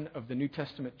doctrine of the New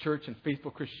Testament church and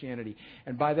faithful Christianity.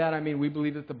 And by that I mean we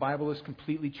believe that the Bible is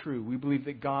completely true. We believe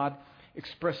that God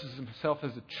expresses himself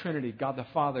as a Trinity, God the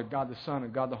Father, God the Son,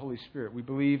 and God the Holy Spirit. We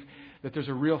believe that there's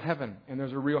a real heaven and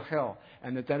there's a real hell,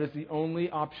 and that is the only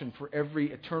option for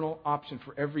every eternal option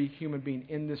for every human being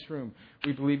in this room.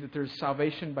 We believe that there's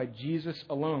salvation by Jesus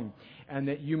alone, and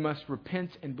that you must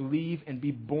repent and believe and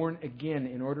be born again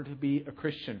in order to be a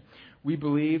Christian. We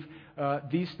believe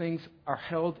these things are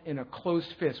held in a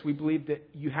closed fist. We believe that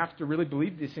you have to really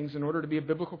believe these things in order to be a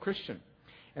biblical Christian.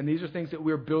 And these are things that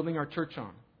we're building our church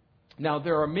on. Now,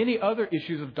 there are many other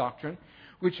issues of doctrine,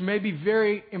 which may be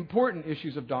very important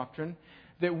issues of doctrine,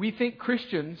 that we think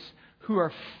Christians who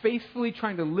are faithfully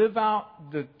trying to live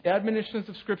out the admonitions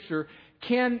of Scripture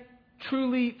can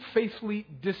truly, faithfully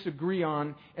disagree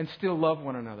on and still love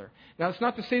one another. Now, it's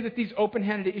not to say that these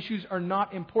open-handed issues are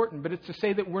not important, but it's to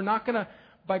say that we're not going to,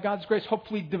 by God's grace,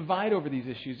 hopefully divide over these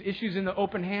issues. Issues in the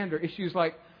open hand are issues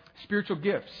like spiritual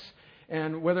gifts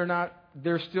and whether or not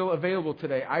they're still available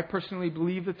today. I personally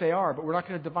believe that they are, but we're not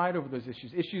going to divide over those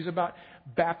issues. Issues about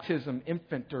baptism,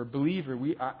 infant or believer.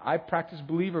 I practice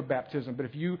believer baptism, but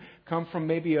if you come from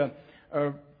maybe a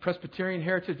Presbyterian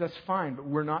heritage, that's fine, but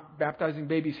we're not baptizing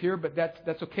babies here, but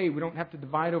that's okay. We don't have to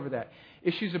divide over that.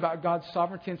 Issues about God's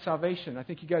sovereignty and salvation. I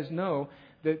think you guys know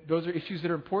that those are issues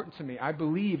that are important to me. I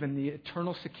believe in the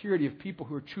eternal security of people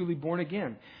who are truly born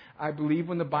again. I believe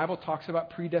when the Bible talks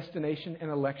about predestination and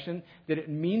election that it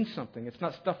means something. It's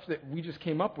not stuff that we just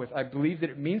came up with. I believe that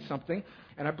it means something,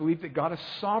 and I believe that God is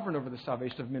sovereign over the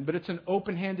salvation of men. But it's an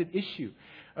open-handed issue.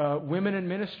 Women in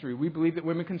ministry. We believe that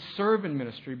women can serve in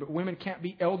ministry, but women can't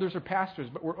be elders or pastors.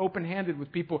 But we're open-handed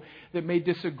with people that may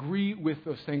disagree with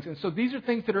those things. And so these are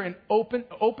things that are in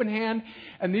open hand,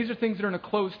 and these are things that are in a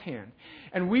closed hand.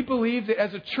 And we believe that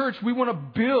as a church, we want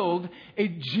to build a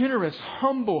generous,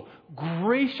 humble,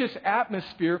 gracious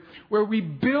atmosphere where we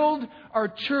build our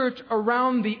church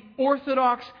around the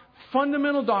orthodox,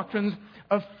 fundamental doctrines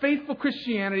of faithful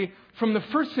Christianity from the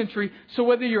first century. So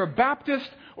whether you're a Baptist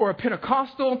or a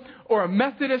Pentecostal or a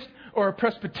Methodist or a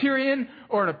Presbyterian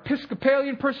or an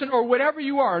Episcopalian person or whatever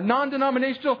you are,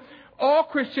 non-denominational, all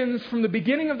Christians from the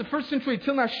beginning of the first century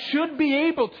till now should be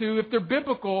able to, if they're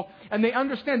biblical and they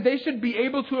understand, they should be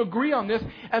able to agree on this.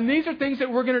 And these are things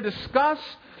that we're going to discuss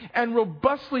and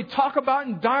robustly talk about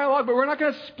in dialogue, but we're not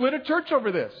going to split a church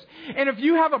over this. And if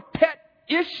you have a pet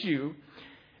issue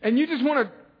and you just want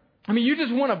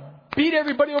to beat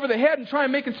everybody over the head and try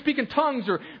and make them speak in tongues,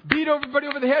 or beat everybody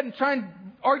over the head and try and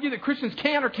argue that Christians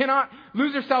can or cannot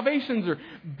lose their salvations, or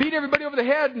beat everybody over the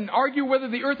head and argue whether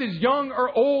the earth is young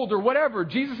or old or whatever.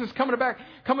 Jesus is coming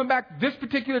back this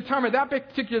particular time or that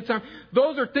particular time.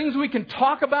 Those are things we can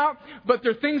talk about, but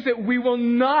they're things that we will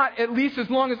not, at least as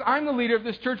long as I'm the leader of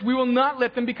this church, we will not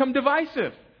let them become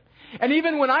divisive. And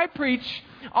even when I preach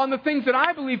on the things that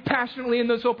I believe passionately in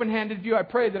this open-handed view, I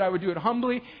pray that I would do it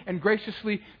humbly and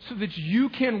graciously so that you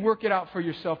can work it out for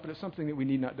yourself, but it's something that we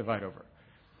need not divide over.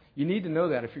 You need to know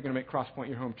that if you're going to make Crosspoint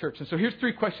your home church. And so here's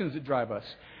 3 questions that drive us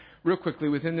real quickly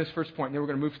within this first point. And then we're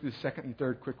going to move to the second and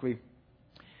third quickly.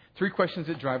 3 questions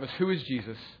that drive us. Who is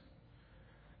Jesus?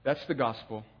 That's the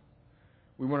gospel.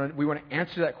 We want to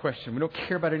answer that question. We don't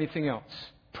care about anything else.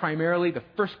 Primarily, the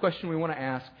first question we want to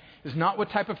ask is not what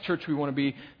type of church we want to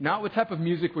be, not what type of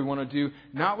music we want to do,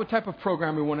 not what type of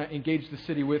program we want to engage the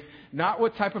city with, not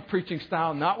what type of preaching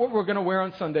style, not what we're going to wear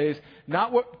on Sundays,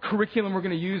 not what curriculum we're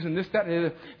going to use, and this, that, and the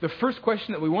other. The first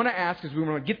question that we want to ask is we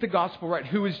want to get the gospel right.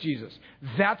 Who is Jesus?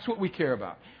 That's what we care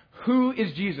about. Who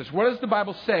is Jesus? What does the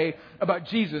Bible say about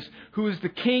Jesus, who is the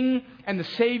King and the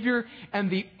Savior and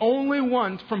the only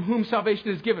one from whom salvation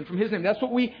is given, from His name? That's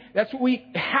what we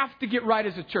have to get right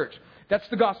as a church. That's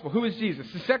the gospel. Who is Jesus?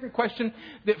 The second question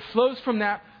that flows from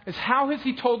that is, how has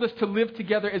He told us to live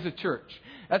together as a church?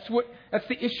 That's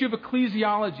the issue of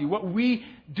ecclesiology, what we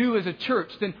do as a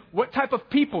church. Then what type of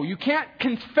people? You can't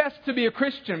confess to be a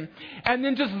Christian and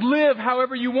then just live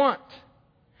however you want.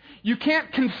 You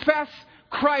can't confess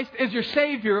Christ as your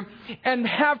Savior and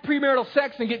have premarital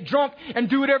sex and get drunk and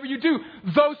do whatever you do.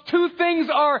 Those two things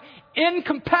are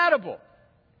incompatible.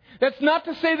 That's not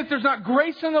to say that there's not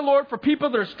grace in the Lord for people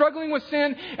that are struggling with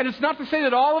sin. And it's not to say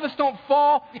that all of us don't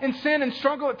fall in sin and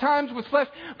struggle at times with flesh.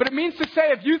 But it means to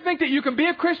say, if you think that you can be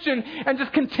a Christian and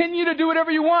just continue to do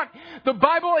whatever you want, the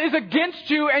Bible is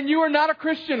against you and you are not a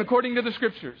Christian according to the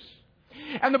Scriptures.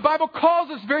 And the Bible calls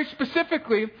us very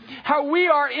specifically how we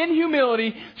are in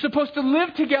humility supposed to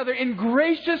live together in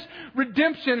gracious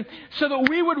redemption so that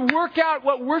we would work out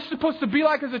what we're supposed to be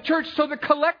like as a church, so that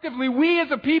collectively we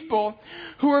as a people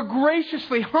who are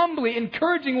graciously, humbly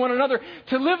encouraging one another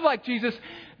to live like Jesus,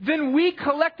 then we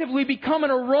collectively become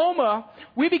an aroma.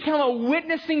 We become a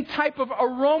witnessing type of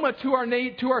aroma to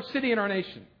our city and our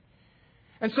nation.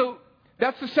 And so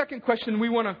that's the second question we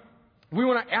want to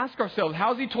ask ourselves. How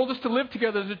has He told us to live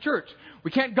together as a church?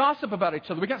 We can't gossip about each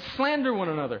other. We can't slander one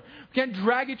another. We can't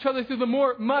drag each other through the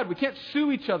mud. We can't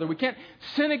sue each other. We can't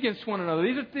sin against one another.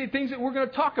 These are the things that we're going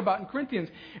to talk about in Corinthians.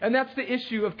 And that's the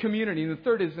issue of community. And the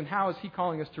third is, and how is He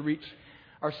calling us to reach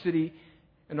our city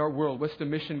and our world? What's the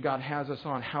mission God has us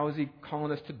on? How is He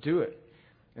calling us to do it?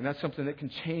 And that's something that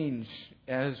can change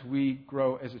as we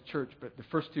grow as a church. But the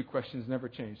first 2 questions never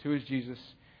change. Who is Jesus?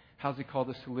 How has He called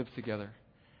us to live together?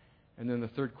 And then the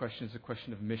third question is a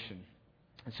question of mission.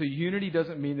 And so unity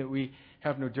doesn't mean that we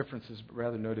have no differences, but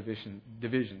rather no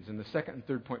divisions. And the second and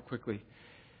third point quickly.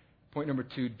 Point number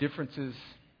 2, differences.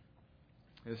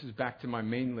 This is back to my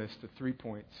main list of 3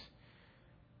 points.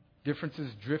 Differences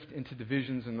drift into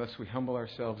divisions unless we humble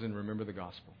ourselves and remember the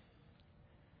gospel.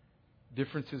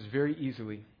 Differences very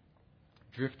easily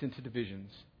drift into divisions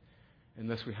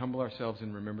unless we humble ourselves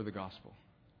and remember the gospel.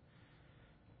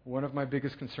 One of my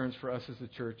biggest concerns for us as a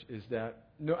church is that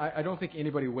I don't think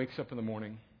anybody wakes up in the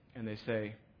morning and they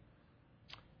say,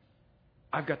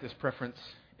 I've got this preference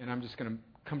and I'm just going to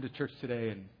come to church today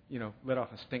and, let off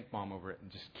a stink bomb over it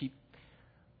and just keep,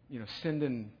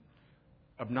 sending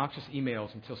obnoxious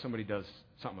emails until somebody does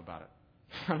something about it.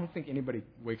 I don't think anybody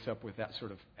wakes up with that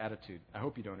sort of attitude. I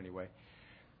hope you don't anyway.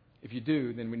 If you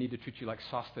do, then we need to treat you like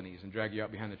Sosthenes and drag you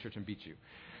out behind the church and beat you.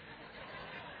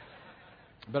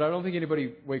 But I don't think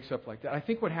anybody wakes up like that. I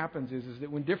think what happens is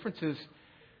that when differences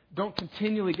don't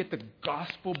continually get the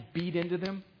gospel beat into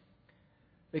them,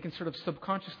 they can sort of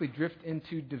subconsciously drift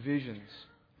into divisions.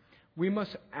 We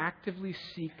must actively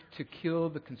seek to kill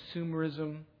the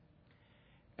consumerism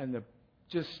and the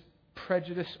just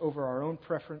prejudice over our own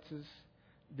preferences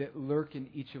that lurk in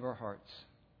each of our hearts.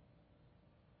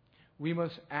 We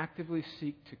must actively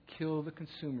seek to kill the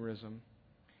consumerism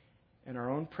and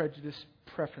our own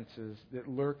preferences that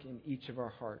lurk in each of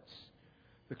our hearts.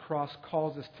 The cross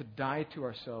calls us to die to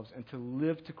ourselves and to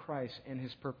live to Christ and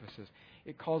His purposes.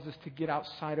 It calls us to get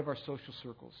outside of our social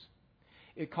circles.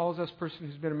 It calls us, person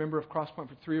who's been a member of Crosspoint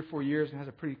for 3 or 4 years and has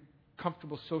a pretty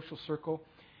comfortable social circle,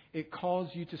 it calls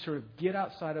you to sort of get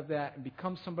outside of that and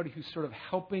become somebody who's sort of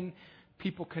helping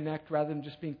people connect rather than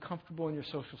just being comfortable in your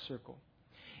social circle.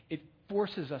 It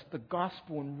forces us, the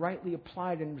gospel, when rightly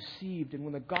applied and received, and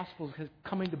when the gospel is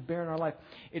coming to bear in our life,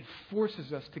 it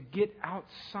forces us to get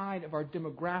outside of our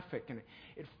demographic, and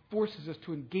it forces us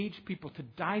to engage people, to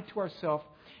die to ourselves,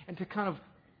 and to kind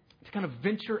of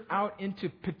venture out into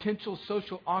potential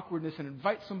social awkwardness and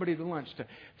invite somebody to lunch, to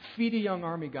feed a young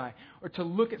army guy, or to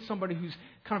look at somebody who's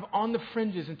kind of on the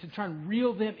fringes and to try and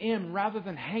reel them in rather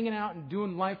than hanging out and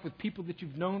doing life with people that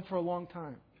you've known for a long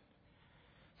time.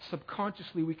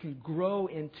 Subconsciously, we can grow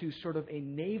into sort of a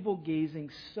navel-gazing,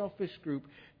 selfish group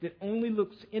that only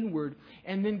looks inward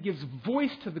and then gives voice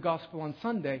to the gospel on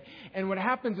Sunday. And what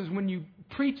happens is when you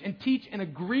preach and teach and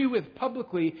agree with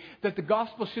publicly that the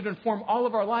gospel should inform all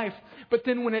of our life, but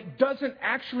then when it doesn't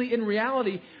actually in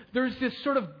reality, there's this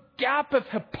sort of gap of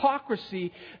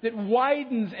hypocrisy that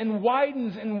widens and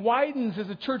widens and widens as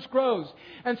the church grows.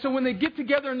 And so when they get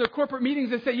together in their corporate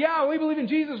meetings, they say, yeah, we believe in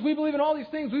Jesus. We believe in all these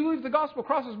things. We believe the gospel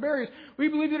crosses barriers. We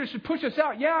believe that it should push us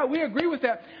out. Yeah, we agree with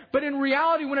that. But in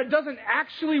reality, when it doesn't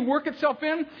actually work itself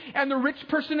in, and the rich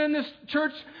person in this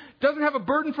church doesn't have a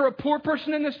burden for a poor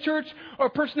person in this church, or a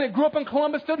person that grew up in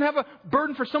Columbus doesn't have a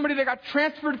burden for somebody that got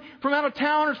transferred from out of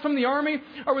town or from the army,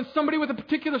 or when somebody with a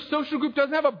particular social group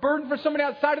doesn't have a burden for somebody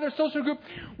outside of their social group,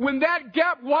 when that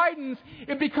gap widens,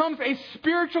 it becomes a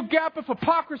spiritual gap of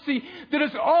hypocrisy that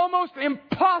is almost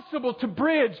impossible to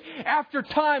bridge after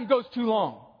time goes too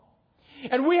long.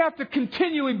 And we have to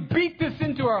continually beat this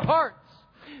into our hearts,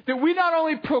 that we not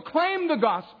only proclaim the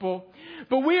gospel,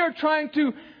 but we are trying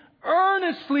to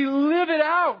earnestly live it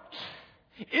out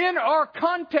in our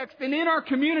context and in our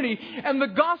community. And the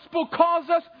gospel calls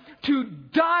us to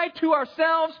die to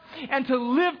ourselves and to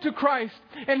live to Christ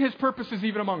and His purposes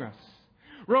even among us.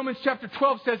 Romans chapter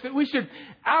 12 says that we should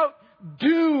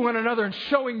outdo one another in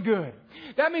showing good.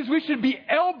 That means we should be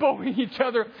elbowing each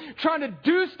other, trying to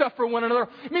do stuff for one another.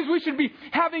 It means we should be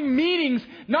having meetings,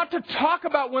 not to talk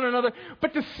about one another,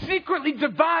 but to secretly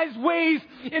devise ways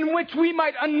in which we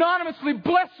might anonymously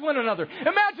bless one another.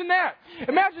 Imagine that.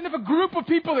 Imagine if a group of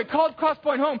people that called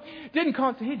Crosspoint home didn't call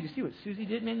and say, hey, did you see what Susie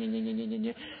did?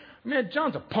 Man,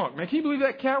 John's a punk, man. Can you believe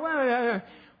that cat?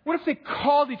 What if they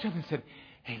called each other and said,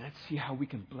 hey, let's see how we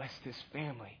can bless this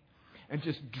family, and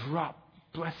just drop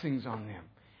blessings on them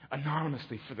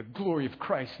anonymously for the glory of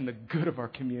Christ and the good of our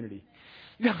community?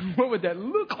 What would that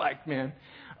look like, man?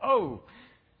 Oh,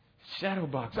 shadow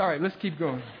box. All right, let's keep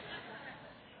going.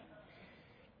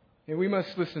 And we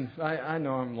must listen. I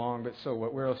know I'm long, but so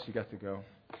what? Where else you got to go?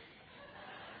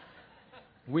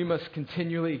 We must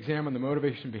continually examine the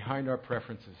motivation behind our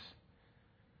preferences.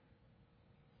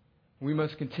 We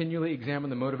must continually examine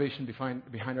the motivation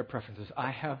behind our preferences. I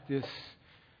have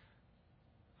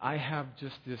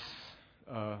just this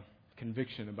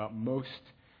conviction about most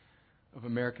of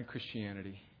American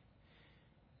Christianity.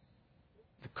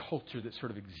 The culture that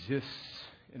sort of exists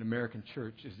in American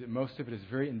church is that most of it is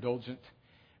very indulgent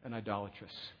and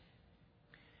idolatrous.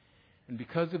 And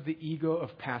because of the ego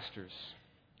of pastors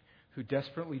who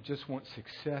desperately just want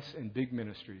success and big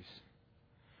ministries,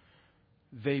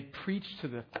 they preach to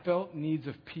the felt needs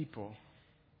of people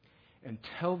and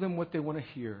tell them what they want to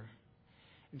hear,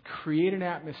 and create an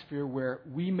atmosphere where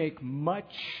we make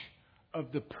much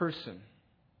of the person,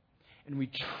 and we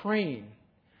train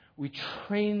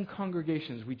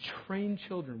congregations, we train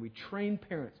children, we train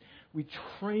parents, we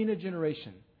train a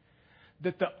generation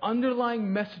that the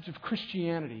underlying message of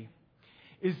Christianity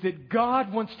is that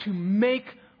God wants to make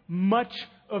much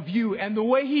of you. And the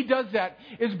way He does that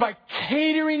is by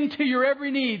catering to your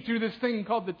every need through this thing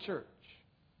called the church.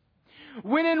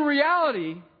 When in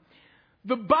reality,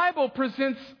 the Bible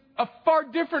presents a far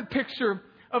different picture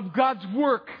of God's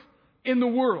work in the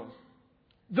world.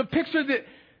 The picture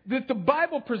that the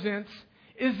Bible presents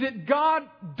is that God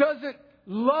doesn't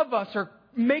love us or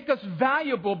make us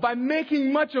valuable by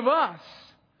making much of us.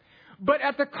 But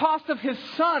at the cost of His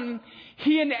Son,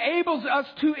 He enables us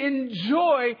to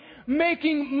enjoy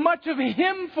making much of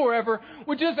Him forever,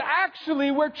 which is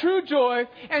actually where true joy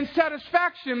and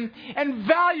satisfaction and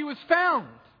value is found.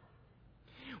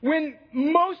 When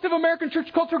most of American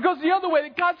church culture goes the other way,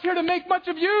 that God's here to make much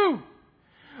of you.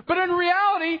 But in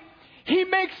reality, He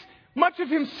makes much of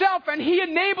Himself, and He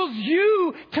enables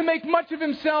you to make much of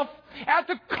Himself at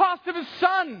the cost of His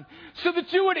Son, so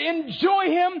that you would enjoy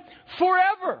Him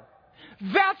forever.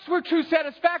 That's where true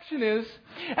satisfaction is.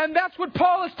 And that's what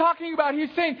Paul is talking about. He's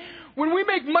saying, when we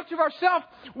make much of ourselves,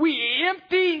 we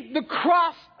empty the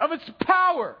cross of its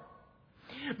power.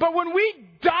 But when we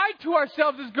die to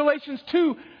ourselves, as Galatians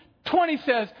 2:20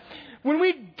 says, when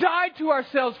we die to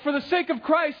ourselves for the sake of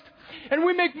Christ, and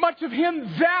we make much of Him,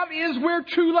 that is where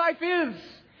true life is.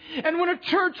 And when a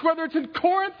church, whether it's in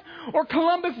Corinth or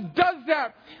Columbus, does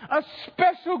that, a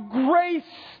special grace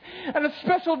and a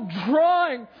special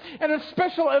drawing and a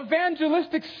special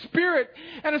evangelistic spirit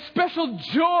and a special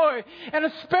joy and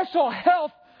a special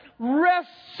health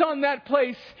rests on that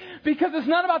place, because it's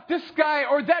not about this guy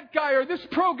or this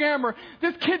program or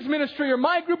this kids ministry or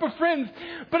my group of friends,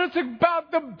 but it's about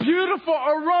the beautiful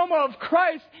aroma of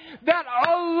Christ that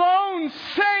alone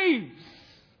saves.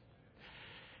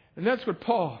 And that's what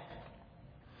Paul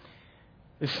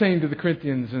is saying to the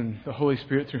Corinthians, and the Holy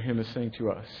Spirit through him is saying to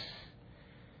us.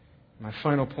 My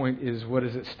final point is, what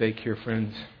is at stake here,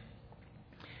 friends,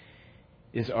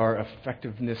 is our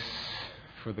effectiveness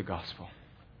for the gospel.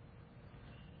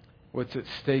 What's at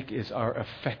stake is our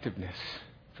effectiveness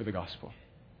for the gospel.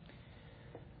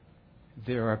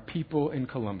 There are people in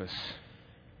Columbus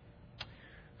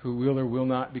who will or will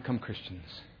not become Christians,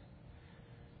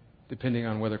 depending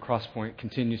on whether Crosspoint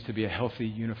continues to be a healthy,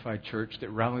 unified church that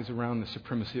rallies around the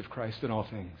supremacy of Christ in all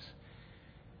things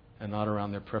and not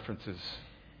around their preferences.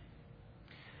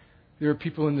 There are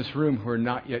people in this room who are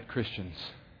not yet Christians.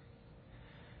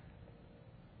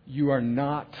 You are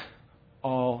not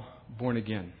all born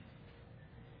again.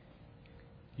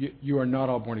 You are not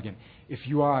all born again. If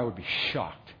you are, I would be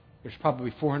shocked. There's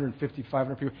probably 450,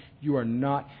 500 people. You are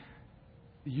not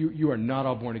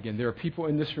all born again. There are people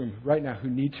in this room right now who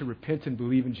need to repent and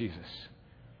believe in Jesus.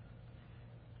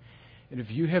 And if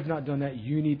you have not done that,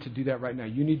 you need to do that right now.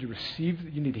 You need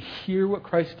to hear what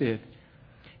Christ did,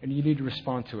 and you need to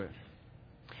respond to it.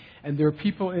 And there are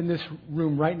people in this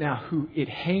room right now who it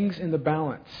hangs in the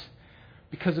balance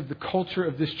because of the culture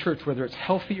of this church, whether it's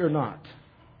healthy or not.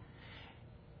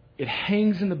 It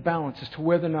hangs in the balance as to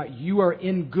whether or not you are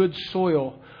in good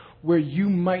soil where you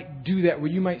might do that,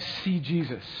 where you might see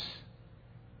Jesus.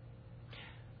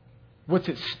 What's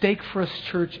at stake for us,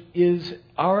 church, is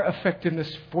our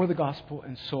effectiveness for the gospel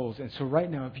and souls. And so right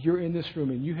now, if you're in this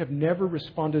room and you have never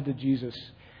responded to Jesus,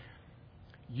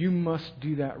 you must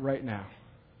do that right now.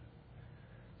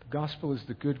 The gospel is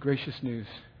the good, gracious news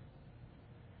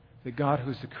that God,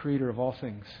 who is the creator of all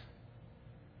things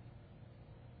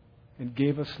and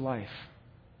gave us life,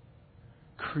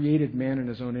 created man in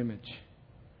His own image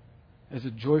as a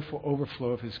joyful overflow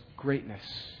of His greatness.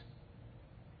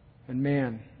 And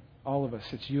man, all of us,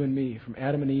 it's you and me, from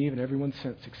Adam and Eve and everyone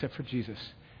since, except for Jesus,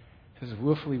 has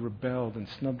willfully rebelled and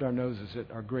snubbed our noses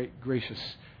at our great, gracious,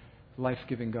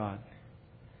 life-giving God.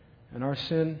 And our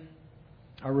sin,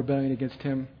 our rebellion against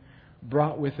Him,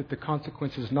 brought with it the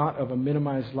consequences not of a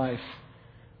minimized life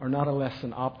or not a less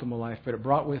than optimal life, but it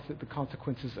brought with it the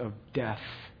consequences of death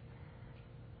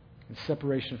and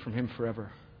separation from Him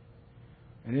forever.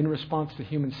 And in response to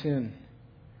human sin,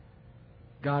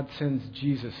 God sends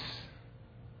Jesus,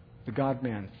 the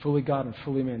God-man, fully God and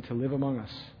fully man, to live among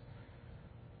us,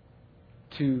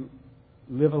 to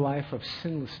live a life of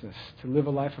sinlessness, to live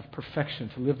a life of perfection,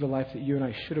 to live the life that you and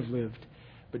I should have lived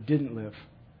but didn't live.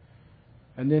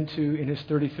 And then to, in His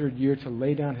 33rd year, to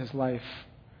lay down His life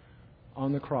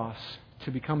on the cross,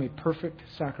 to become a perfect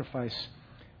sacrifice,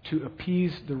 to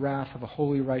appease the wrath of a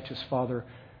holy, righteous Father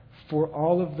for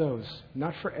all of those,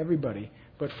 not for everybody,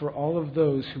 but for all of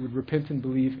those who would repent and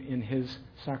believe in His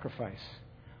sacrifice.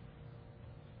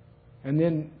 And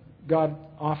then God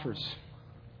offers,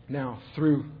 now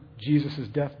through Jesus'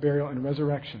 death, burial, and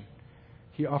resurrection,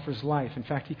 He offers life. In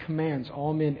fact, He commands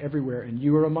all men everywhere, and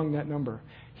you are among that number.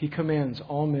 He commands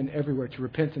all men everywhere to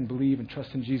repent and believe and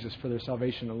trust in Jesus for their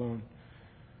salvation alone.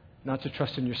 Not to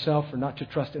trust in yourself, or not to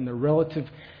trust in the relative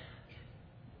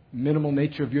minimal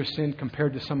nature of your sin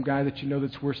compared to some guy that you know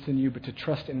that's worse than you, but to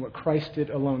trust in what Christ did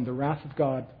alone. The wrath of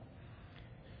God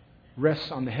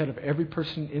rests on the head of every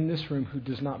person in this room who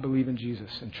does not believe in Jesus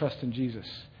and trust in Jesus.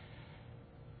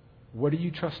 What are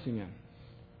you trusting in?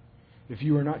 If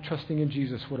you are not trusting in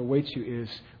Jesus, what awaits you is,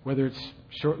 whether it's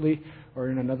shortly or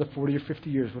in another 40 or 50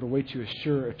 years, what awaits you is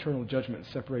sure eternal judgment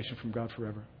and separation from God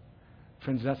forever.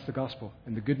 Friends, that's the gospel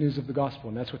and the good news of the gospel.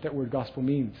 And that's what that word gospel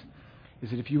means, is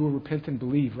that if you will repent and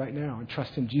believe right now and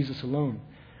trust in Jesus alone,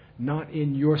 not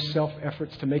in your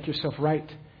self-efforts to make yourself right,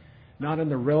 not in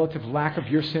the relative lack of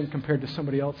your sin compared to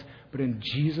somebody else, but in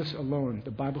Jesus alone,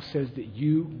 the Bible says that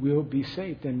you will be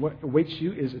saved. And what awaits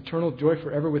you is eternal joy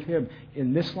forever with Him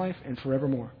in this life and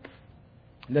forevermore.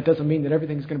 And that doesn't mean that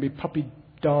everything's going to be puppy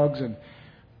dogs and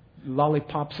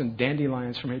lollipops and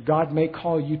dandelions from here. God may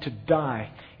call you to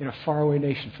die in a faraway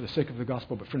nation for the sake of the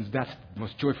gospel. But friends, that's the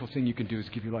most joyful thing you can do, is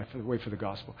give your life away for the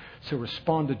gospel. So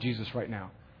respond to Jesus right now.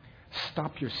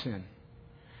 Stop your sin.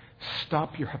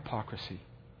 Stop your hypocrisy.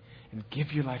 And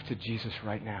give your life to Jesus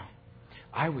right now.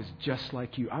 I was just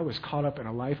like you. I was caught up in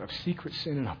a life of secret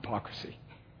sin and hypocrisy.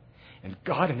 And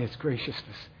God in His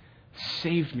graciousness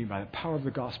saved me by the power of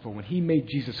the gospel when He made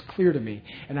Jesus clear to me.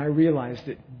 And I realized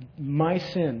that my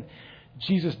sin,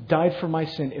 Jesus died for my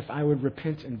sin if I would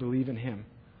repent and believe in Him.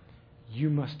 You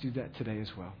must do that today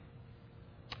as well.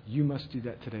 You must do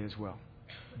that today as well.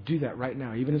 Do that right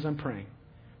now, even as I'm praying.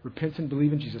 Repent and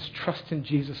believe in Jesus. Trust in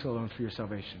Jesus alone for your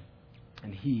salvation.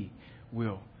 And He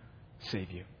will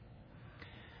save you.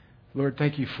 Lord,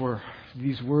 thank You for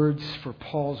these words, for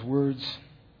Paul's words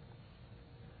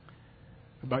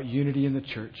about unity in the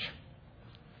church.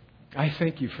 I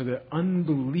thank You for the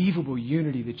unbelievable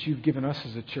unity that You've given us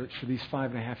as a church for these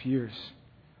 5.5 years.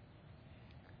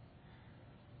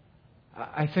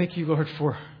 I thank You, Lord,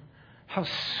 for how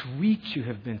sweet You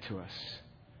have been to us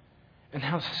and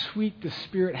how sweet the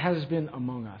Spirit has been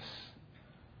among us.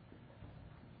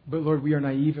 But Lord, we are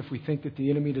naive if we think that the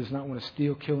enemy does not want to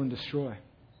steal, kill, and destroy.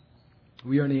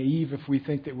 We are naive if we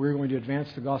think that we're going to advance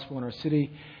the gospel in our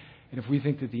city, and if we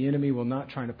think that the enemy will not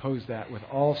try to oppose that with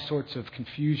all sorts of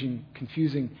confusing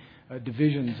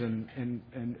divisions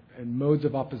and modes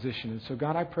of opposition. And so,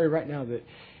 God, I pray right now that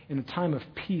in a time of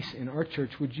peace in our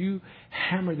church, would You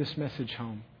hammer this message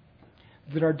home,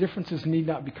 that our differences need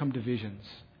not become divisions,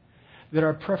 that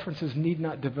our preferences need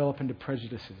not develop into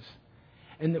prejudices,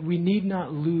 and that we need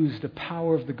not lose the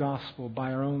power of the gospel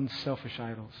by our own selfish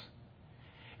idols.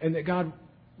 And that, God,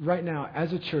 right now,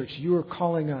 as a church, You are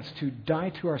calling us to die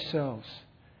to ourselves.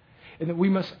 And that we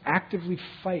must actively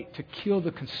fight to kill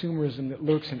the consumerism that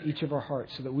lurks in each of our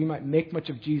hearts so that we might make much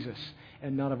of Jesus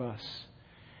and not of us.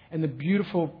 And the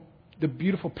beautiful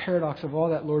paradox of all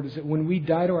that, Lord, is that when we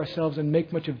die to ourselves and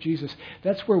make much of Jesus,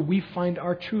 that's where we find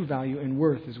our true value and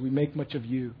worth, as we make much of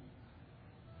You.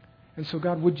 And so,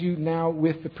 God, would You now,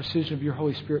 with the precision of Your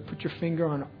Holy Spirit, put Your finger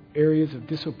on areas of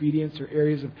disobedience or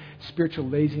areas of spiritual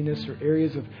laziness or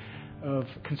areas of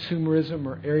consumerism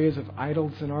or areas of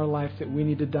idols in our life that we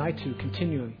need to die to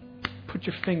continually. Put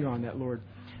Your finger on that, Lord.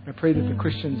 And I pray that the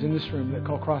Christians in this room that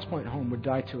call Crosspoint home would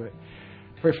die to it.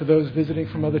 I pray for those visiting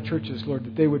from other churches, Lord,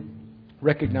 that they would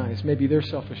recognize maybe their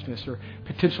selfishness or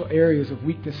potential areas of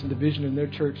weakness and division in their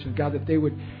church. And God, that they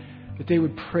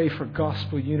would pray for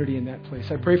gospel unity in that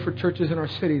place. I pray for churches in our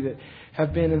city that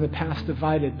have been in the past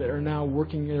divided but are now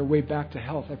working their way back to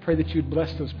health. I pray that You'd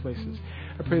bless those places.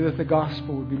 I pray that the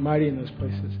gospel would be mighty in those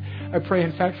places. I pray,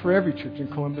 in fact, for every church in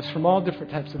Columbus, from all different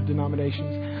types of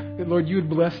denominations, that, Lord, You would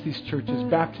bless these churches,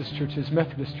 Baptist churches,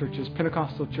 Methodist churches,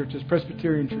 Pentecostal churches,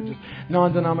 Presbyterian churches,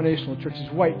 non-denominational churches,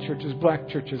 white churches, black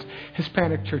churches,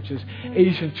 Hispanic churches,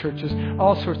 Asian churches,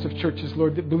 all sorts of churches,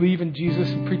 Lord, that believe in Jesus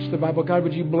and preach the Bible. God,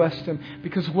 would You bless them?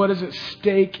 Because what is at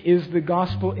stake is the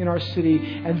gospel in our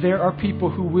city, and there are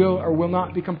people who will or will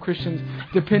not become Christians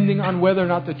depending on whether or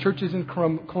not the churches in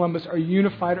Columbus are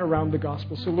unified around the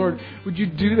gospel. So, Lord, would You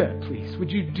do that, please?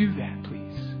 Would You do that,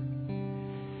 please?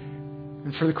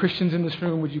 And for the Christians in this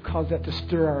room, would You cause that to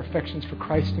stir our affections for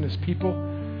Christ and His people?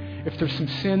 If there's some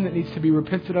sin that needs to be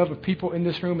repented of people in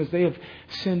this room as they have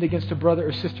sinned against a brother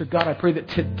or sister, God, I pray that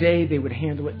today they would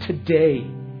handle it. Today.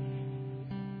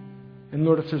 And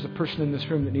Lord, if there's a person in this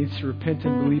room that needs to repent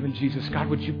and believe in Jesus, God,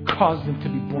 would You cause them to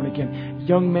be born again?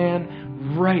 Young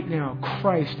man, right now,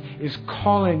 Christ is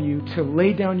calling you to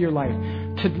lay down your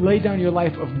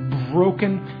life of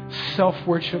broken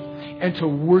self-worship and to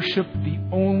worship the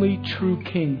only true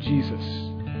King, Jesus.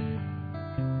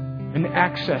 And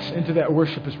access into that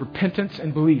worship is repentance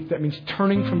and belief. That means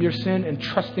turning from your sin and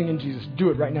trusting in Jesus. Do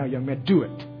it right now, young man. Do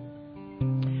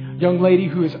it. Young lady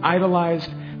who has idolized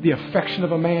the affection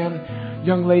of a man,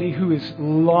 young lady who is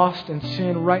lost in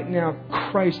sin, right now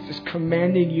Christ is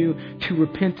commanding you to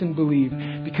repent and believe,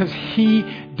 because He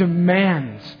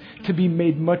demands to be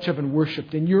made much of and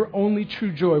worshipped, and your only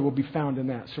true joy will be found in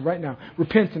that. So right now,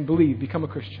 repent and believe, become a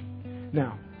Christian.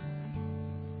 Now,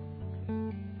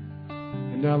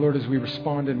 Now, Lord, as we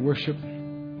respond in worship,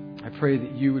 I pray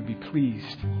that you would be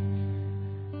pleased.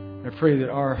 I pray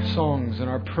that our songs and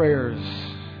our prayers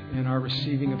and our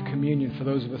receiving of communion, for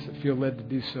those of us that feel led to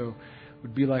do so,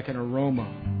 would be like an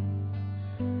aroma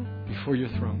before your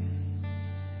throne.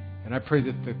 And I pray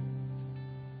that the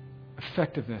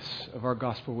effectiveness of our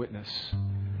gospel witness,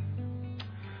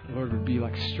 Lord, would be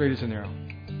like straight as an arrow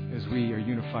as we are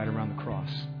unified around the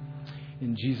cross.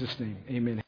 In Jesus' name, amen.